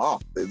about a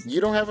month. You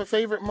don't have a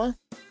favorite month?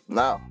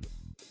 No.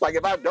 Like,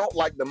 if I don't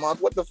like the month,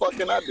 what the fuck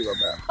can I do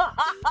about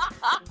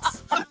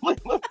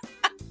it?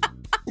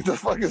 The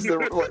fuck is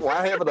why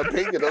I have an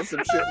opinion of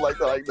some shit like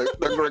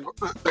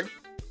the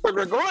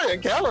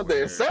Gregorian calendar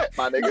is set,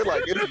 my nigga.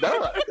 Like, it's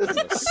done.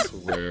 I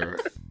swear.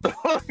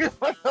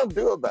 What I'll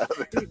do about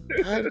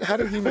it? How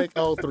did he make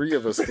all three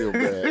of us feel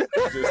bad?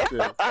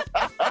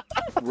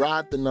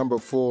 Rod the number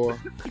 4.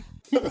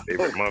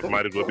 Favorite month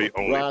might as well be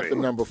only. Rod the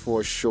number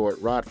 4 short.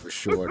 Rod for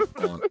short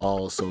on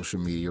all social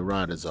media.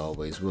 Rod, as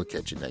always, we'll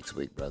catch you next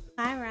week, brother.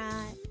 Bye,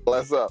 Rod.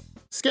 What's up?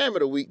 Scam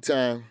of the week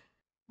time.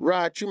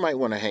 Rod, you might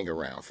want to hang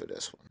around for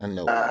this one. I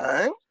know.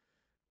 I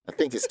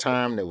think it's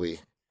time that we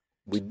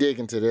dig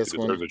into this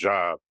one. There's a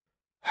job.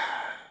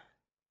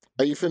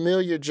 Are you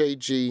familiar,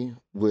 JG,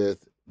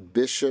 with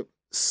Bishop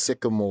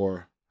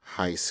Sycamore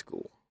High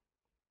School?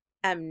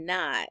 I'm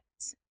not.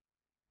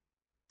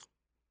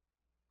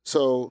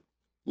 So,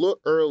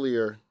 look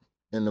earlier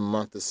in the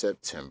month of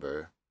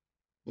September,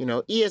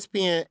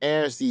 ESPN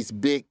airs these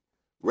big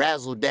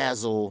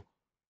razzle-dazzle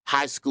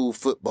high school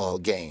football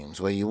games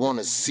where you want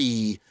to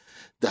see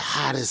the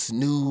hottest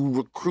new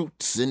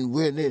recruits and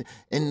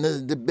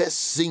the best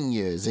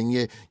seniors, and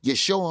you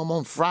show them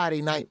on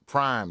Friday night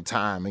prime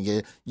time,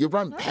 and you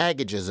run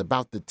packages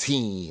about the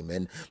team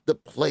and the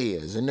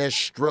players and their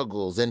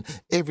struggles and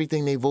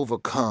everything they've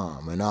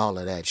overcome and all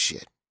of that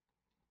shit.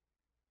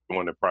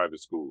 Going to private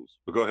schools.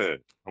 But go ahead.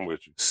 I'm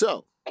with you.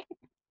 So,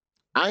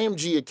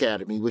 IMG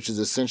Academy, which is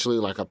essentially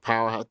like a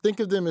powerhouse. Think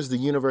of them as the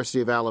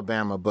University of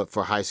Alabama, but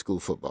for high school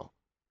football.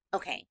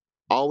 Okay.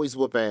 Always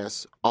whoop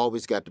ass,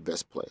 always got the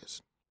best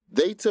players.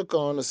 They took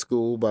on a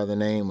school by the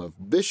name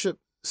of Bishop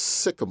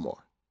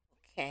Sycamore.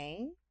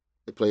 Okay.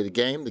 They play the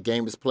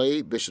game is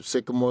played, Bishop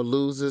Sycamore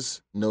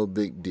loses, no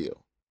big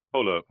deal.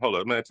 Hold up,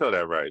 man, tell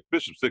that right.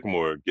 Bishop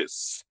Sycamore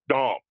gets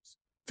stomped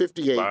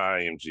 58 by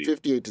IMG.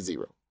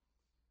 58-0.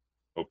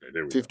 Okay,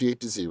 there we go.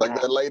 58-0.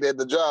 Like that lady at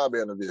the job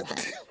interview.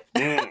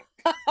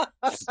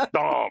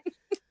 Stomp.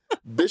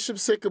 Bishop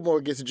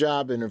Sycamore gets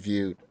job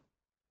interviewed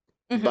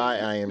by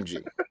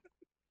IMG.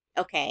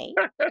 Okay.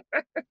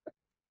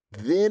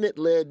 Then it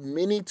led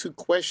many to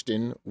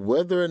question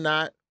whether or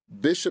not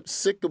Bishop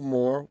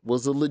Sycamore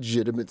was a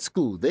legitimate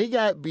school. They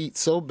got beat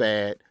so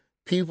bad,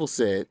 people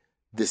said,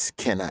 this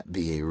cannot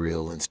be a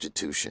real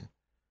institution.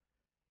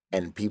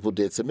 And people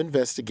did some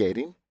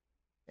investigating,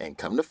 and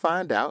come to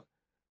find out,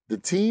 the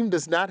team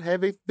does not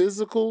have a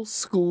physical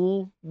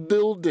school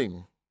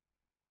building.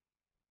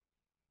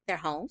 They're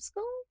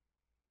homeschooled?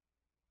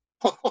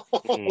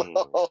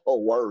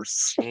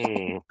 Worse.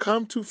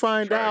 Come to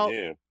find out,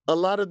 a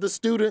lot of the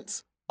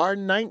students are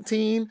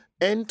 19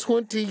 and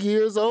 20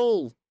 years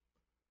old.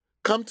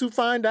 Come to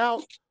find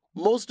out,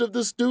 most of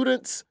the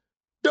students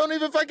don't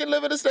even fucking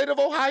live in the state of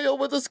Ohio,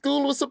 where the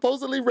school was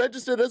supposedly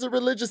registered as a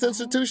religious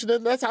institution,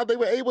 and that's how they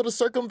were able to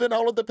circumvent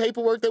all of the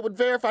paperwork that would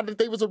verify that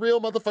they was a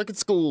real motherfucking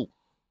school.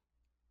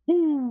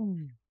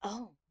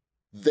 Oh.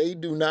 They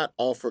do not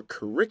offer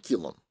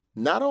curriculum.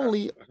 Not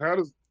only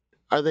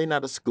are they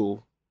not a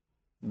school,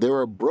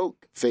 they're a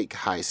broke fake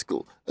high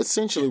school.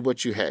 Essentially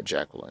what you had,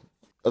 Jacqueline,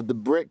 of the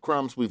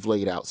breadcrumbs we've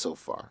laid out so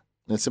far.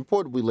 And it's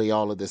important we lay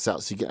all of this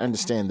out so you can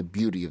understand the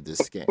beauty of this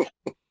scam.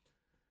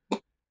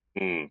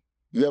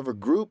 You have a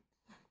group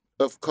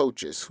of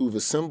coaches who've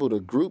assembled a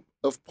group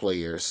of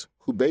players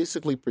who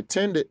basically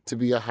pretended to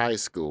be a high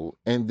school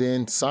and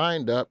then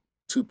signed up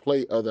to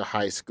play other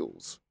high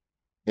schools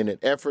in an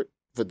effort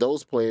for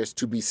those players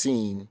to be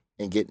seen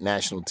and get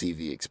national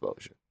TV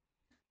exposure.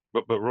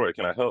 But Roy,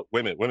 can I help?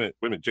 Wait a minute.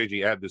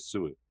 JG, add this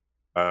to it.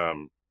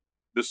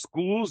 The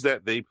schools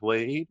that they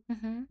played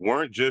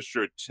weren't just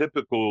your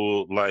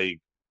typical,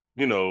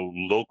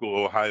 local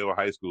Ohio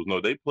high schools.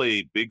 No, they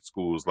played big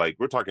schools. Like,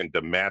 we're talking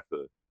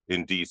DeMatha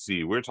in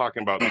D.C. We're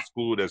talking about the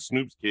school that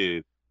Snoop's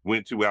kid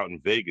went to out in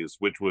Vegas,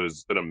 which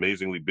was an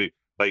amazingly big.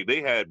 Like,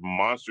 they had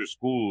monster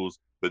schools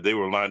that they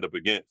were lined up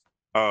against.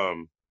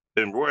 And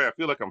Roy, I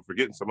feel like I'm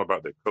forgetting something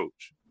about their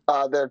coach.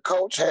 Their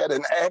coach had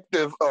an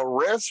active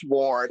arrest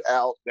warrant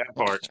out. That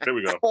part. There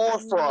we go. For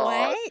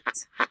fraud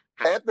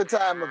at the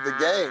time of the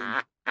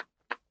game.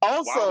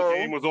 Also, while the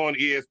game was on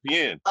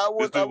ESPN. I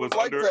would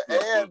like to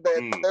add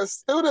that the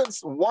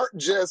students weren't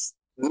just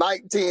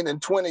 19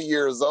 and 20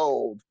 years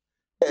old,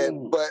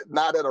 but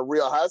not at a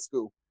real high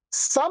school.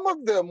 Some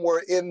of them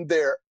were in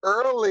their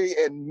early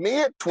and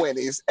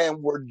mid-20s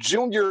and were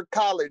junior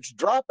college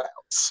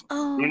dropouts.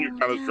 Junior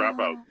college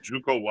dropout,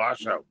 JUCO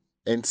washout.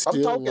 And still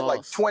I'm talking like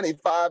lost.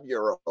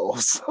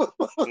 25-year-olds.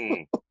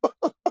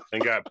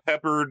 And got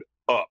peppered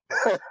up.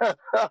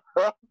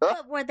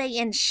 But were they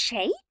in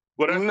shape?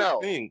 Well, that's the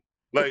thing.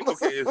 Like,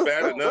 okay, it's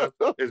bad enough.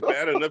 It's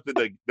bad enough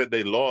that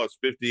they lost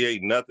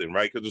 58-0,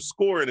 right? Because the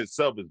score in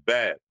itself is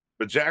bad.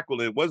 But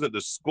Jacqueline, it wasn't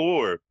the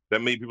score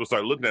that made people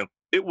start looking at them.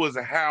 It was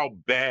how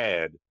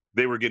bad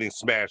they were getting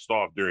smashed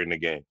off during the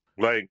game.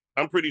 Like,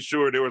 I'm pretty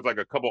sure there was like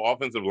a couple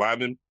offensive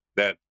linemen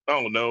that,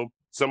 I don't know,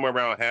 somewhere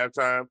around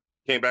halftime,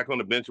 came back on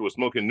the bench and was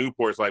smoking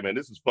Newports like, man,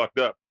 this is fucked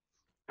up.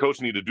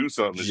 Coach need to do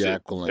something.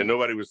 Jacqueline. And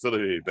nobody was still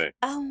anything.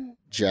 Oh.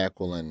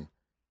 Jacqueline,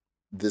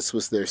 this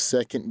was their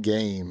second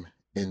game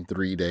in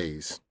 3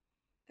 days.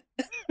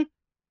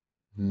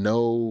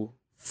 No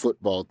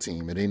football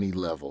team at any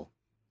level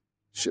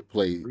should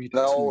play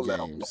two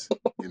games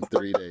in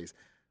 3 days.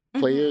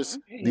 Players,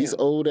 these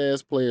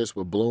old-ass players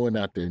were blowing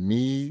out their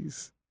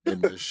knees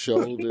and their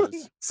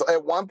shoulders. So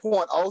at one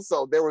point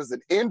also, there was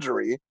an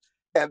injury,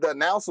 and the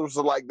announcers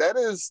were like, that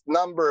is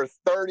number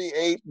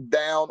 38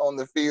 down on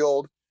the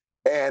field.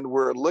 And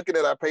we're looking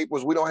at our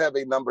papers. We don't have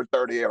a number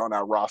 38 on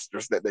our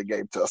rosters that they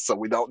gave to us, so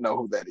we don't know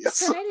who that is.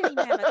 So they didn't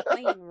even have a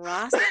clean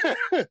roster.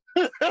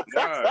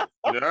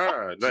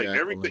 Nah, like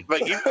everything,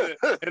 like even,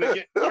 and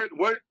again,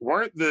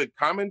 weren't the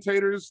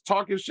commentators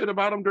talking shit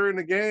about them during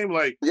the game?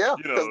 Like, yeah,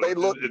 because they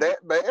looked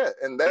that bad,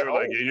 and they were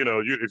like, if you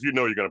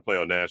know you're going to play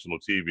on national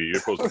TV, you're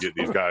supposed to get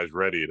these guys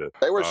ready to.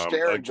 They were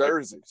sharing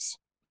jerseys.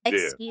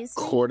 Excuse me.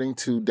 According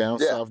to Down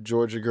South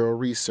Georgia Girl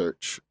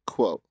Research,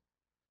 quote,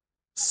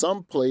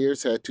 some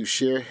players had to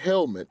share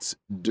helmets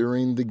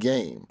during the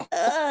game,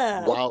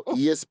 while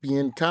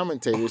ESPN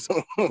commentators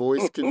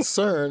voiced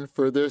concern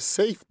for their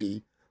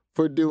safety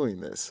for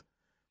doing this.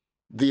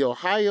 The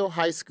Ohio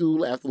High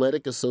School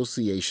Athletic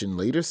Association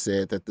later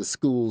said that the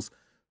school's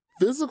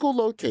physical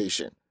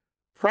location,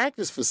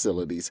 practice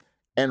facilities,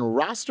 and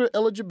roster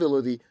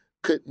eligibility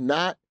could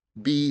not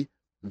be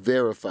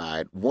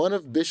verified. One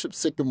of Bishop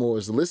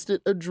Sycamore's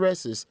listed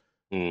addresses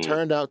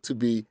turned out to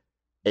be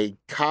a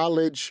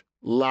college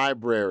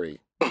library.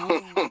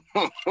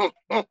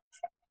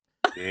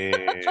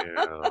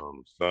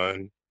 Damn,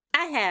 son.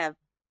 I have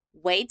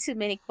way too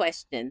many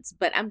questions,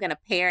 but I'm going to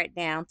pare it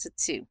down to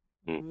two.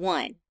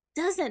 One,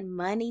 doesn't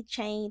money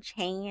change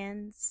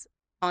hands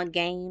on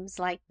games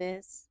like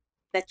this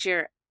that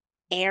you're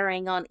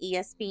airing on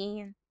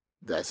ESPN?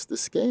 That's the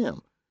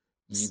scam.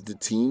 The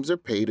teams are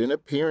paid an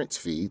appearance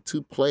fee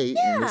to play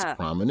in this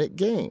prominent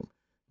game.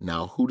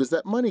 Now, who does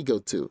that money go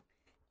to?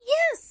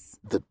 Yes.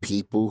 The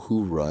people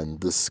who run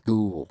the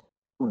school.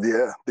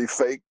 Yeah, the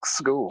fake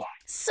school.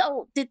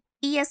 So did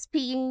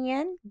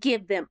ESPN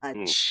give them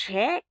a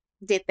check?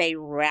 Did they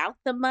route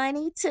the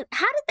money to?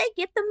 How did they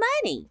get the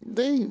money?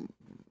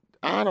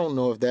 I don't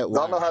know if that was.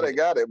 Don't know how they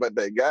got it, but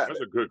they got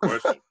That's it. a good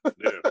question.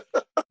 Yeah.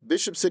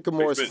 Bishop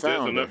Sycamore's They spent just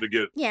founder. enough to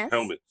get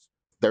helmets.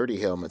 30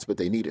 helmets, but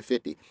they needed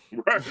 50.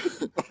 Right.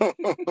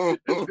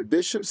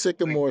 Bishop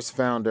Sycamore's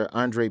founder,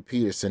 Andre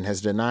Peterson,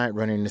 has denied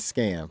running the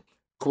scam.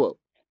 Quote,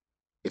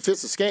 if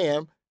it's a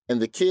scam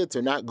and the kids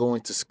are not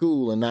going to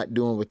school and not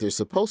doing what they're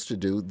supposed to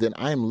do, then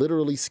I'm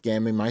literally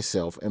scamming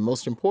myself. And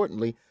most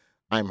importantly,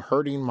 I'm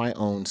hurting my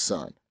own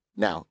son.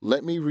 Now,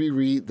 let me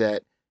reread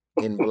that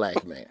in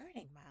Black Man.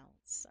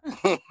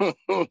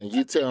 And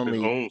you tell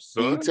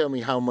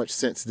me how much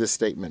sense this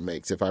statement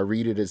makes if I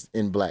read it as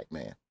in Black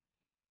Man.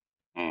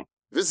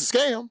 If it's a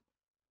scam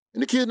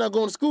and the kid's not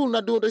going to school and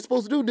not doing what they're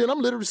supposed to do, then I'm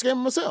literally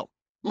scamming myself.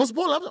 Most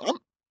importantly,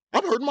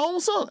 I'm hurting my own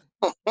son.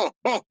 You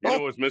know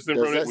what's missing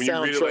Does from that it when you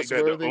sound read it like that?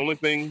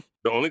 trustworthy?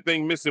 The only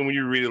thing missing when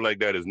you read it like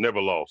that is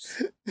never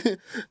lost.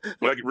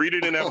 Like read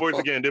it in that voice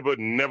again. They put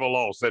never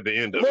lost at the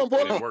end of More it.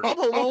 importantly,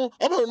 And it worked.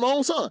 I'm hurting my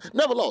own son.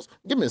 Never lost.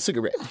 Give me a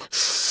cigarette.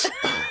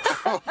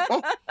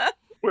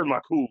 Where's my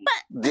cool?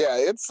 Yeah,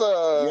 it's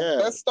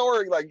that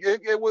story, like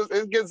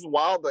it gets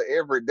wilder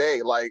every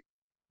day. Like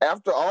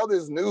after all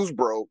this news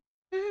broke,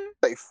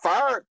 they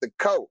fired the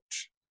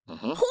coach.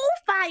 Who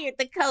fired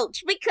the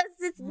coach? Because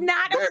it's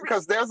not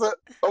because there's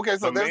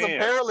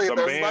apparently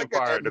like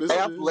an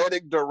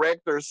athletic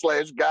director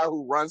 / guy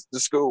who runs the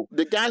school.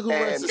 The guy who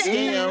runs the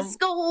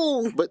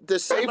scam. But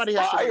there's somebody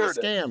has to run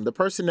the scam. The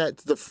person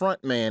that's the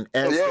front man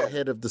as the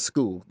head of the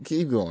school.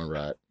 Keep going,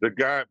 Rod. The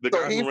guy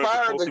So he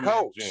fired the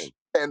coach,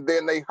 and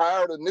then they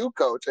hired a new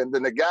coach, and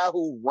then the guy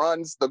who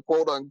runs the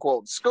quote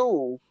unquote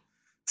school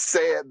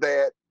said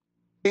that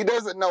he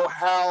doesn't know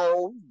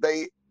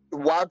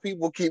why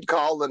people keep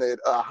calling it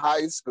a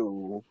high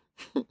school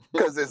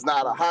because it's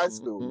not a high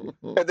school.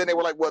 And then they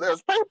were like, well,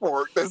 there's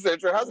paperwork that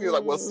said your high school. He's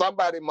like, well,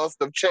 somebody must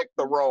have checked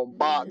the wrong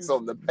box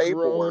on the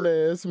paperwork.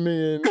 Grown-ass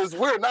men. Because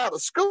we're not a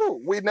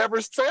school. We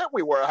never said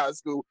we were a high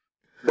school.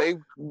 They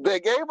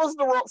gave us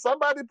the wrong,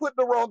 somebody put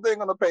the wrong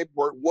thing on the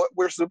paperwork. What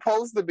we're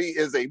supposed to be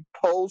is a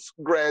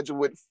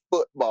postgraduate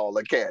football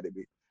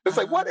academy. It's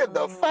like, what in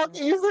the fuck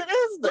is that?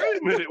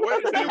 Wait a minute,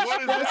 what is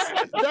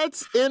that?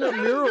 That's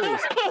intramurals.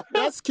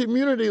 That's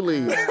community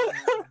league.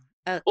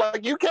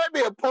 Like, you can't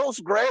be a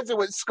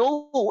postgraduate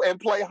school and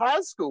play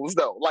high schools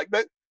though. Like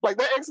that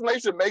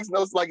explanation makes no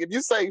sense. Like, if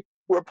you say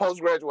we're a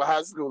postgraduate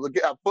high school, a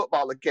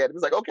football academy,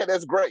 it's like, okay,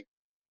 that's great.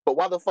 But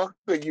why the fuck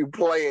are you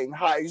playing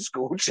high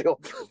school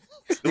children?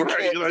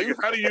 Right? Like,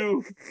 how do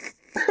you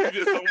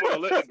just don't want to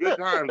let the good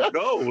times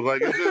go?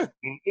 Like, it's just,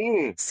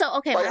 So,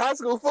 okay. Like, high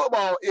school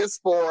football is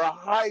for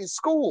high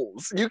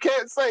schools. You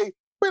can't say,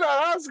 we're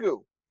not high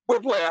school. We're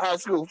playing high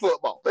school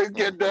football.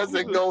 It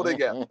doesn't go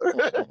together.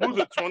 Who's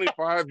a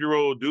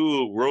 25-year-old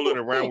dude rolling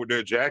around with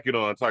their jacket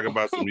on talking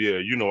about some,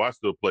 I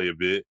still play a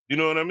bit. You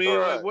know what I mean?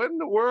 Right. Like, what in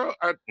the world?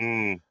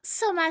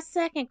 So my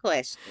second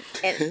question,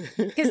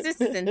 because this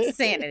is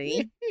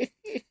insanity,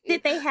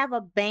 did they have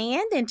a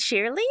band and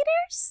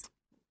cheerleaders?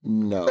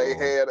 No. They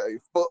had a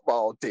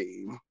football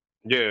team.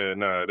 Yeah,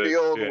 no. Nah,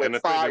 filled with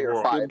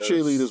firefighters. The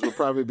cheerleaders would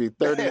probably be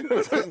 30.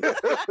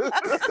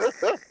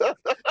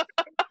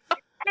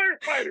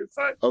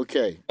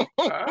 Okay.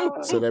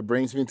 So that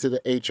brings me to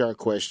the HR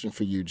question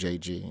for you,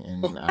 JG.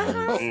 And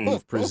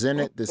I've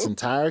presented this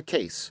entire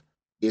case.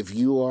 If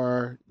you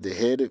are the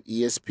head of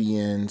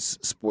ESPN's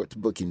sports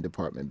booking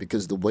department,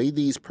 because the way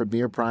these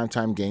premier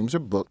primetime games are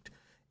booked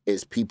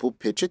is people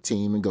pitch a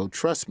team and go,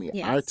 trust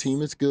me, our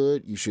team is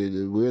good.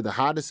 We're the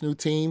hottest new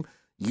team.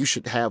 You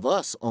should have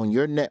us on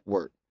your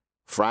network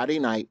Friday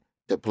night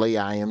to play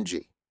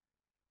IMG.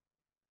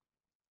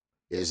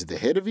 As the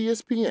head of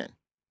ESPN,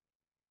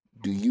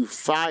 do you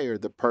fire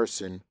the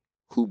person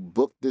who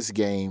booked this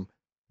game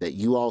that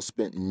you all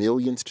spent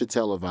millions to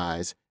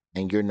televise,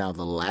 and you're now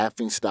the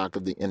laughing stock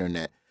of the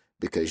internet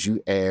because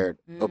you aired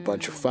a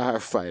bunch of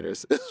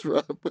firefighters, as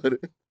Rob put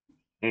it,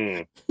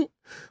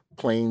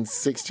 playing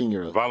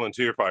 16-year-olds.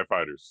 Volunteer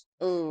firefighters.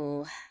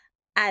 Ooh,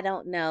 I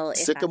don't know. If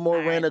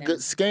Sycamore ran a good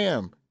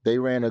scam. They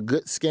ran a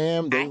good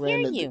scam.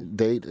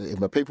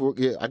 My paperwork.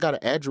 Yeah, I got an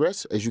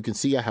address. As you can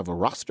see, I have a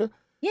roster.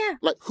 Yeah.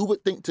 Like, who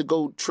would think to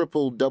go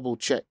double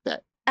check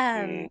that?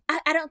 I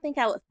don't think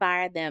I would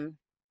fire them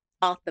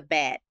off the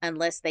bat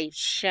unless they've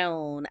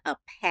shown a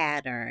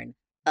pattern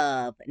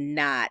of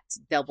not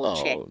double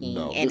checking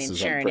and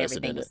ensuring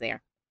everything is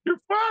there. You're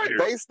fired.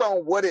 Based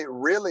on what it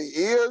really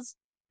is,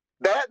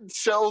 that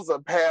shows a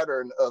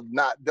pattern of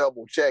not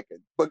double checking,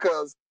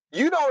 because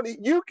you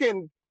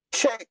can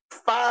check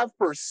 5%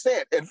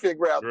 and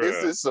figure out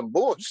this is some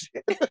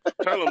bullshit.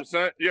 Tell them,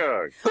 son.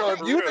 Yeah. So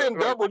if you didn't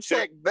double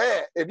check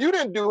that, if you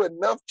didn't do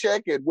enough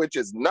checking, which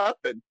is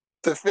nothing,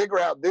 to figure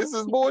out this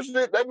is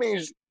bullshit, that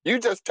means you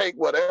just take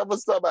whatever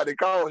somebody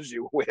calls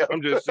you with.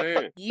 I'm just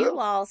saying. You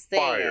all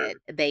said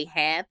they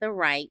had the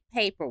right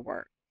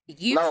paperwork.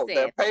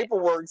 The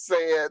paperwork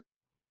said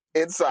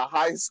it's a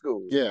high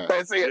school. Yeah.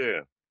 That's it. Yeah.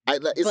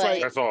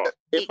 That's all.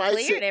 It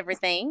cleared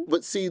everything.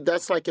 But see,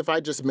 that's like if I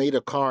just made a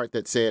card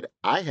that said,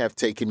 I have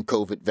taken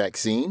COVID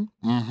vaccine.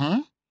 Mm-hmm.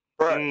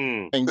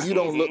 Right. And you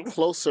don't look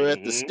closer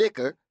at the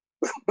sticker.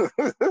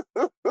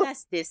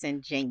 That's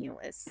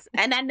disingenuous.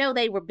 And I know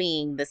they were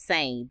being the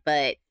same,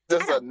 but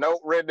just a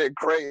note written in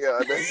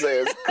crayon that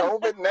says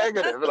COVID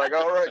negative. Like,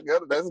 all right,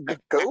 good. That's good.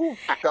 Cool.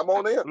 Come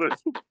on in.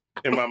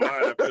 In my mind,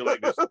 I feel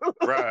like this,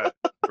 I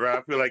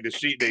feel like the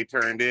sheet they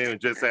turned in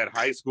just had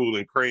high school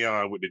in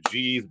crayon with the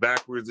G's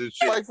backwards and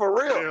shit. Like, for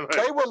real. Like,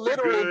 they were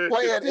literally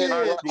playing in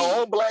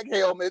all black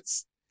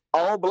helmets,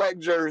 all black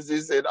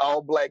jerseys, and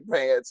all black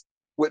pants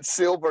with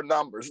silver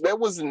numbers. There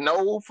was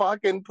no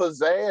fucking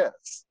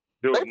pizzazz.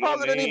 They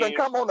probably didn't even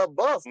come on a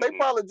bus. They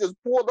probably just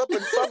pulled up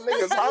in some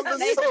niggas' Honda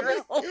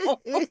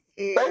Civic.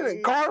 They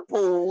done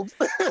carpooled.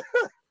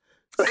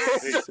 They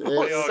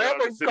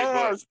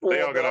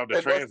all got off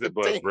the transit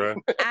bus, bro.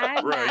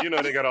 Right, you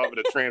know they got off of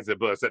the transit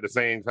bus at the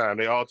same time.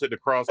 They all took the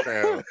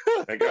crosstown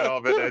and got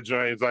off at that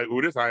joint. It's like,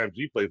 ooh, this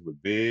IMG place was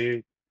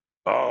big.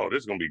 Oh, this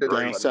is gonna be great.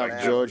 Down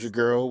South Georgia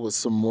girl with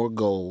some more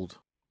gold.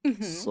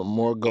 Some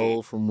more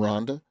gold from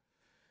Rhonda.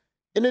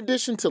 In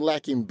addition to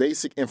lacking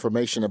basic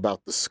information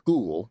about the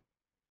school,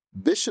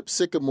 Bishop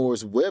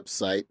Sycamore's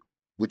website,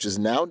 which is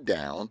now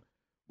down,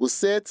 was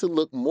said to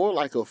look more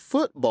like a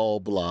football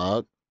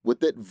blog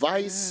with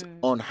advice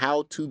on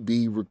how to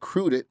be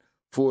recruited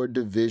for a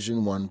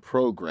Division I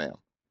program.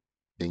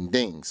 Ding,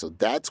 ding. So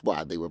that's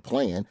why they were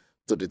playing,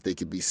 so that they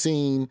could be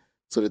seen,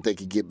 so that they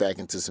could get back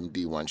into some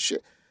D1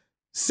 shit.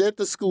 Said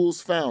the school's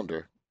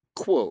founder,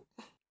 quote,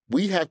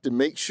 "We have to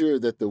make sure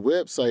that the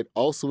website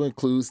also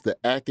includes the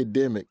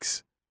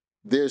academics.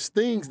 There's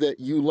things that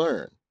you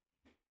learn.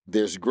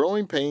 There's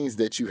growing pains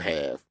that you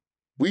have.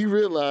 We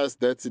realize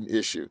that's an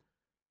issue.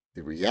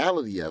 The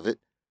reality of it,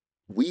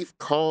 we've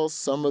caused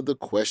some of the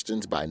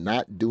questions by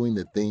not doing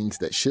the things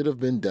that should have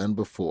been done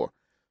before.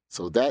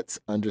 So that's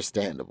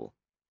understandable.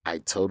 I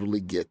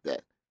totally get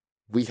that.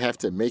 We have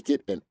to make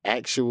it an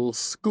actual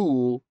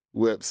school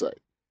website."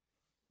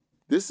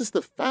 This is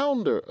the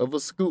founder of a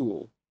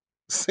school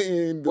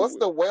saying... What's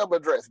the web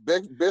address?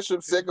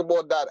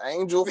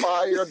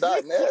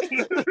 bishopsycamore.angelfire.net?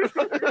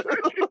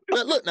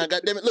 Look, now,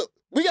 goddammit, look.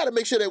 We got to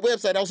make sure that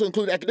website also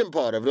includes the academic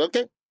part of it,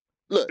 okay?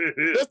 Look,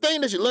 this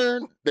thing that you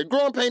learn, the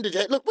growing pain that you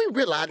had, look, we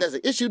realize there's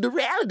an issue. The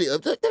reality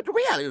of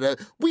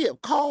we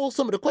have caused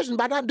some of the questions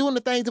by not doing the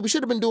things that we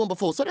should have been doing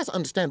before. So that's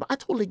understandable. I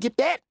totally get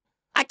that.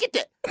 I get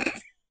that.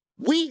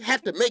 We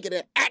have to make it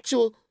an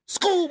actual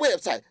school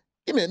website.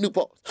 Give me a new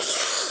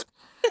pause.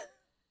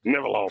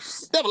 Never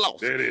lost. Never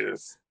lost. There it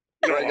is.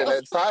 Drinking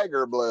that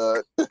tiger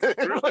blood. So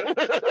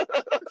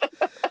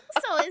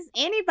is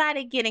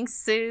anybody getting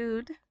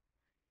sued?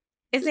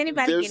 Is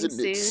anybody getting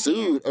sued?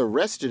 Sued,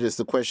 arrested is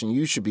the question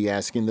you should be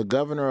asking. The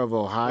governor of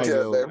Ohio.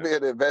 Yeah, they're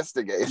being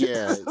investigated.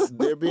 Yeah,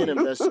 they're being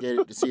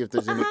investigated to see if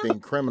there's anything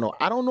criminal.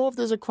 I don't know if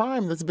there's a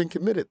crime that's been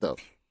committed, though.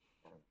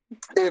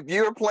 If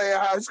you're playing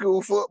high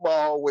school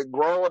football with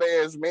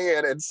grown-ass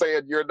men and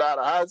saying you're not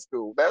a high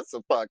school, that's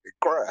a fucking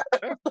crime.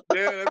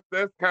 Yeah,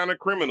 that's kind of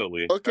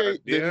criminally. Okay,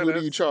 then who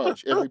do you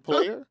charge? Every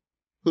player?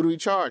 Who do we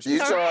charge? You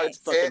charge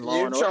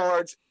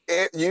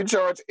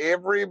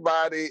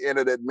everybody in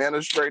an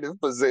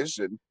administrative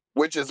position,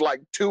 which is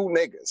like 2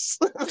 niggas.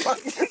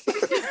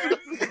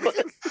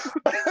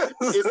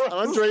 It's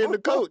Andre and the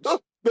coach.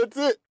 That's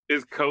it.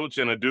 It's coach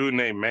and a dude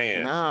named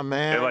Man. Nah,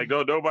 man. And like,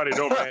 nobody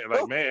know Man.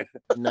 Like, Man.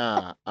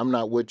 Nah, I'm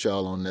not with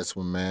y'all on this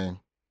one, man.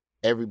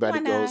 Everybody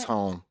goes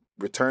home.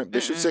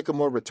 Bishop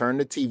Sycamore, return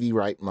the TV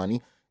right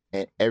money,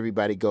 and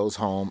everybody goes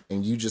home,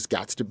 and you just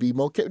got to be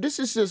more careful. This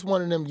is just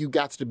one of them you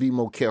got to be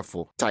more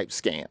careful type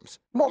scams.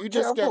 More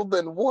careful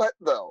than what,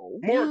 though?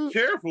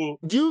 Careful?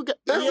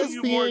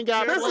 ESPN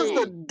got played. This is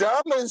the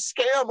dumbest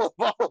scam of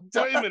all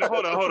time. Wait a minute.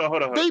 Hold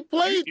on. They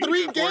played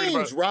 3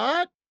 games,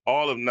 Rod.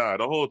 The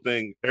whole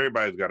thing,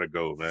 everybody's got to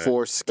go, man.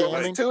 For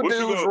scamming? Two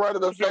dudes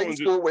running a fake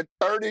school with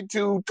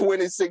 32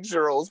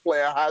 26-year-olds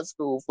playing high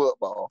school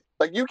football.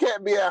 Like, you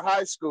can't be at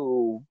high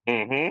school.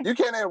 Mm-hmm. You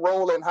can't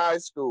enroll in high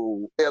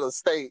school in a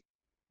state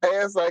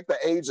past, like, the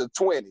age of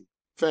 20.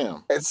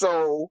 Fam. And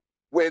so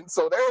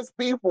there's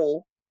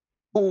people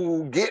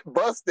who get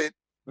busted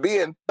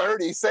being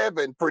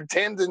 37,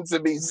 pretending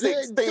to be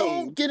 16.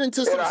 Don't get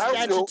into some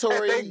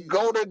statutory. And they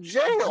go to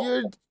jail.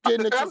 You're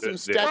getting into some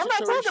statutory. I'm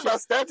not talking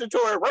about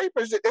statutory rape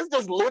and shit. It's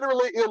just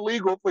literally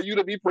illegal for you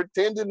to be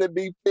pretending to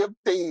be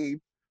 15,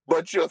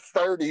 but you're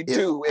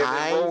 32 and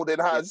enrolled in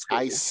high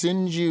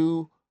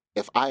school.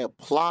 If I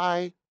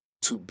apply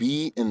to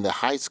be in the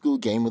high school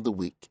game of the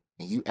week,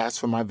 and you ask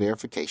for my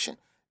verification,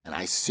 and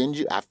I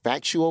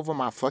fax you over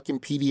my fucking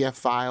PDF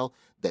file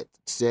that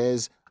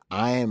says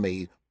I am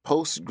a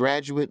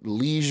postgraduate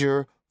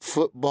leisure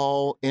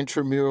football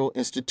intramural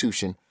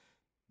institution,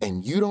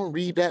 and you don't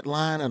read that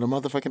line of the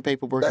motherfucking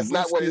paperwork. That's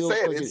not what it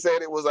said. It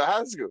said it was a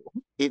high school.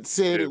 It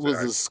said it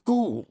was a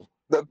school.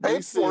 The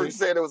paperwork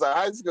said it was a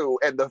high school,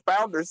 and the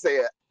founder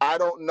said, I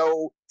don't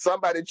know,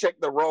 somebody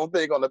checked the wrong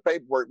thing on the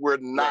paperwork. We're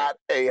not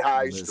a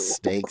high school.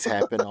 Mistakes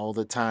happen all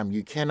the time.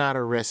 You cannot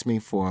arrest me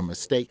for a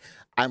mistake.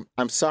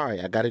 I'm sorry.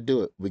 I got to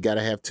do it. We got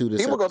to have 2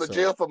 this People episode. go to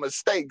jail for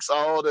mistakes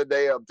all the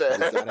damn time.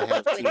 Which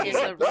is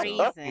a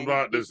reason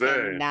about to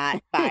say.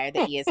 not fire the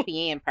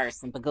ESPN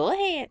person, but go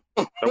ahead.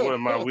 That wasn't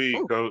my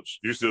weed, coach.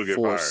 You still get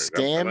fired. That's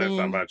the last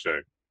time I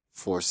checked.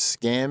 For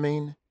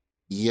scamming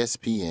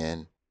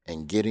ESPN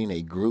and getting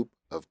a group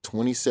of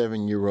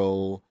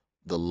 27-year-old,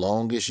 the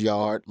longest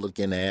yard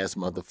looking ass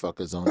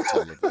motherfuckers on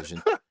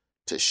television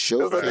to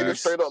showcase. They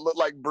straight up look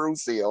like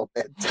Brucey on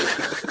that.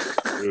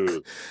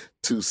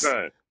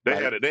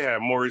 They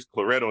had Maurice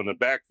Claret on the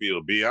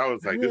backfield, B. I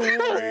was like, this is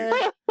crazy.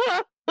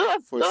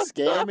 For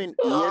scamming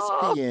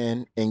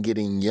ESPN and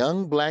getting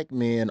young black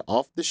men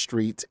off the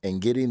streets and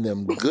getting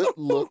them good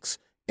looks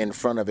in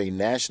front of a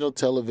national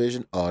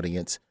television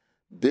audience,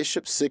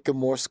 Bishop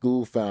Sycamore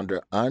School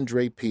founder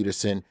Andre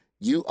Peterson,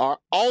 you are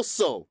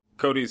also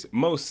Cody's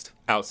most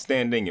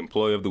outstanding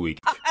employee of the week.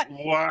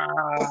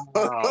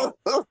 Wow.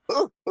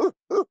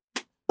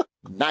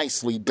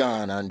 Nicely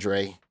done,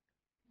 Andre.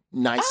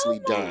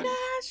 Nicely done.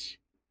 Gosh.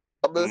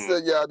 I'm gonna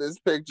send y'all this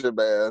picture,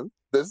 man.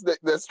 This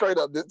straight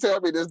up. Tell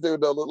me this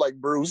dude don't look like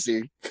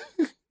Brucey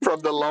from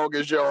The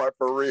Longest Yard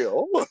for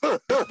real.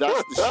 That's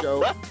the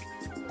show.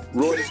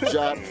 Reuters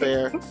Job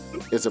Fair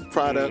is a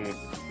product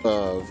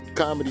of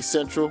Comedy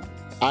Central,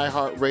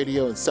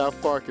 iHeartRadio, and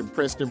South Park and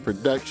Princeton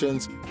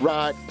Productions.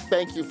 Rod,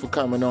 thank you for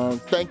coming on.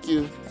 Thank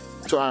you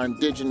to our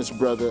indigenous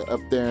brother up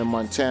there in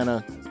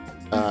Montana.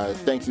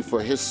 Thank you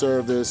for his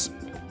service.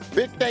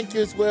 Big thank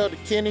you as well to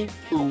Kenny,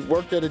 who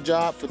worked at a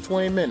job for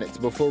 20 minutes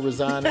before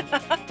resigning.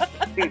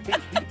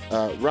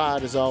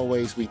 Rod, as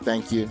always, we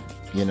thank you.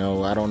 You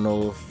know, I don't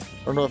know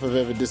if I've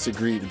ever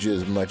disagreed with you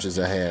as much as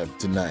I have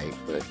tonight,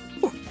 but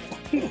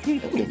I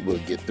think we'll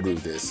get through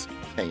this.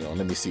 Hang on,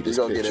 let me see this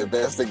picture. You're going to get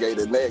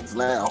investigated next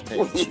now. Hey,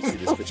 let me see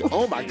this picture.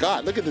 Oh my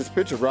God, look at this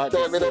picture, Rod.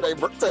 Tell me that ain't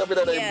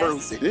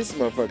Brucey. This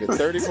motherfucker,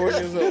 34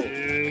 years old.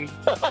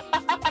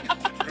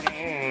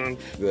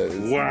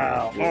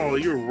 Wow. Oh,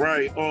 you're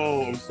right.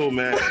 Oh, I'm so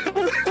mad. This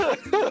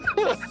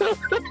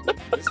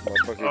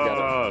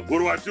motherfucker what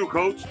do I do,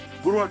 coach?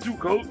 What do I do,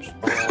 coach?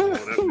 Oh,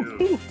 that's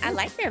good. I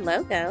like their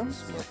logo.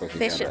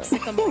 Bishop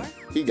Sycamore.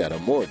 He got a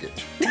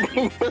mortgage.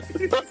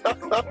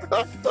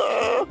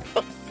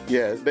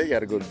 Yeah, they got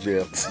to go to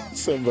jail.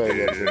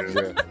 Somebody got to go to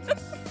jail.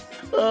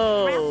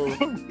 Oh.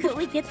 Could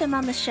we get them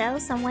on the show,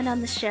 someone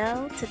on the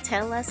show, to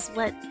tell us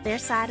what their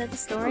side of the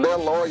story? Their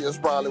lawyers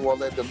probably won't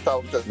let them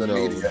talk to the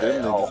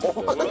media.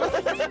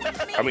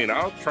 I mean,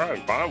 I'll try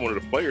and find one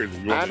of the players.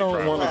 If you want I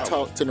don't want to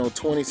talk to no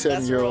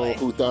 27-year-old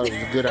who thought it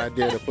was a good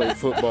idea to play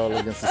football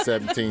against a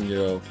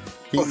 17-year-old.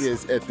 He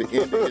is at the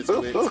end of his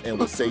wits and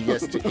will say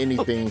yes to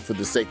anything for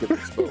the sake of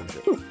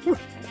exposure. I'm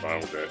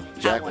fine with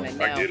that. I want to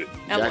know. I get it.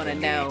 I want to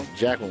know.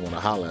 Jack will want to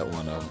holler at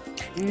one of them.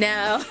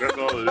 No. That's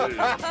all it is.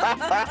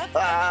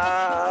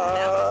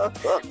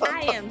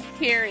 I am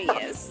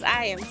curious.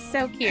 I am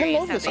so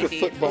curious Hello, how they Mr. do.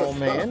 Football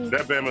Man.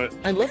 That Bama.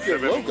 I love your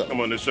that Bama logo. can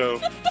come on the show.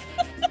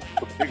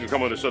 He can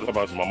come on the show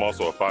about some. I'm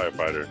also a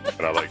firefighter,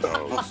 and I like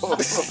dogs.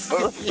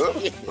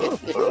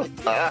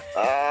 Goodbye.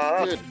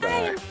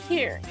 I'm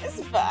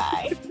curious.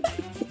 Bye.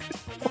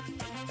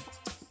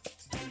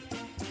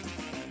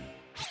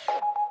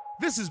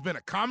 This has been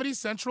a Comedy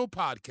Central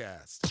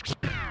podcast.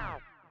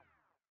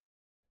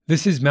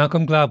 This is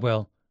Malcolm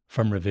Gladwell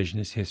from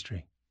Revisionist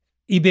History.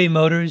 eBay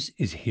Motors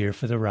is here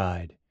for the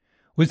ride.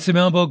 With some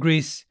elbow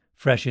grease,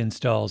 fresh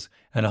installs,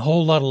 and a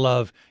whole lot of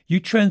love, you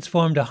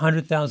transformed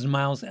 100,000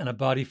 miles and a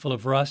body full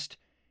of rust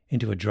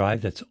into a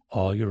drive that's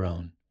all your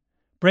own.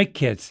 Brake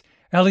kits,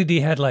 LED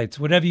headlights,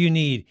 whatever you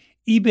need,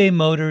 eBay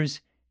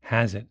Motors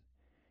has it.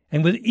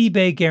 And with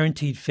eBay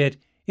Guaranteed Fit,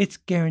 it's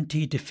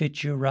guaranteed to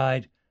fit your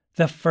ride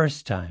the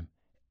first time,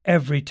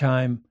 every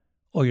time,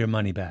 or your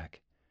money back.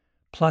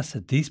 Plus,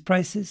 at these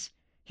prices,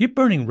 you're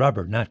burning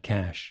rubber, not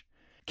cash.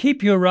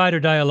 Keep your ride or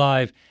die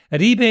alive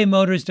at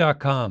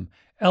ebaymotors.com.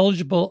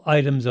 Eligible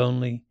items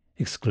only.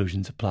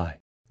 Exclusions apply.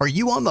 Are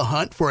you on the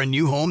hunt for a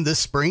new home this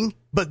spring,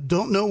 but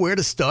don't know where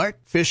to start?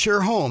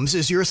 Fisher Homes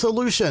is your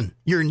solution.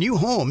 Your new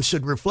home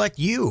should reflect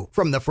you,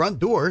 from the front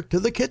door to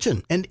the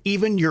kitchen, and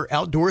even your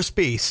outdoor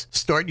space.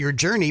 Start your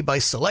journey by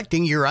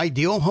selecting your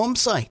ideal home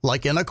site,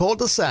 like in a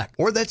cul-de-sac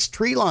or that's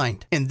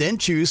tree-lined, and then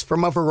choose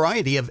from a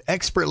variety of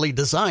expertly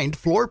designed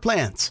floor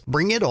plans.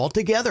 Bring it all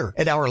together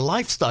at our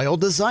Lifestyle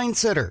Design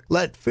Center.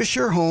 Let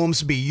Fisher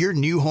Homes be your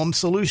new home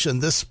solution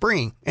this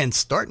spring and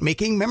start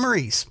making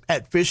memories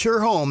at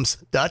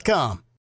fisherhomes.com.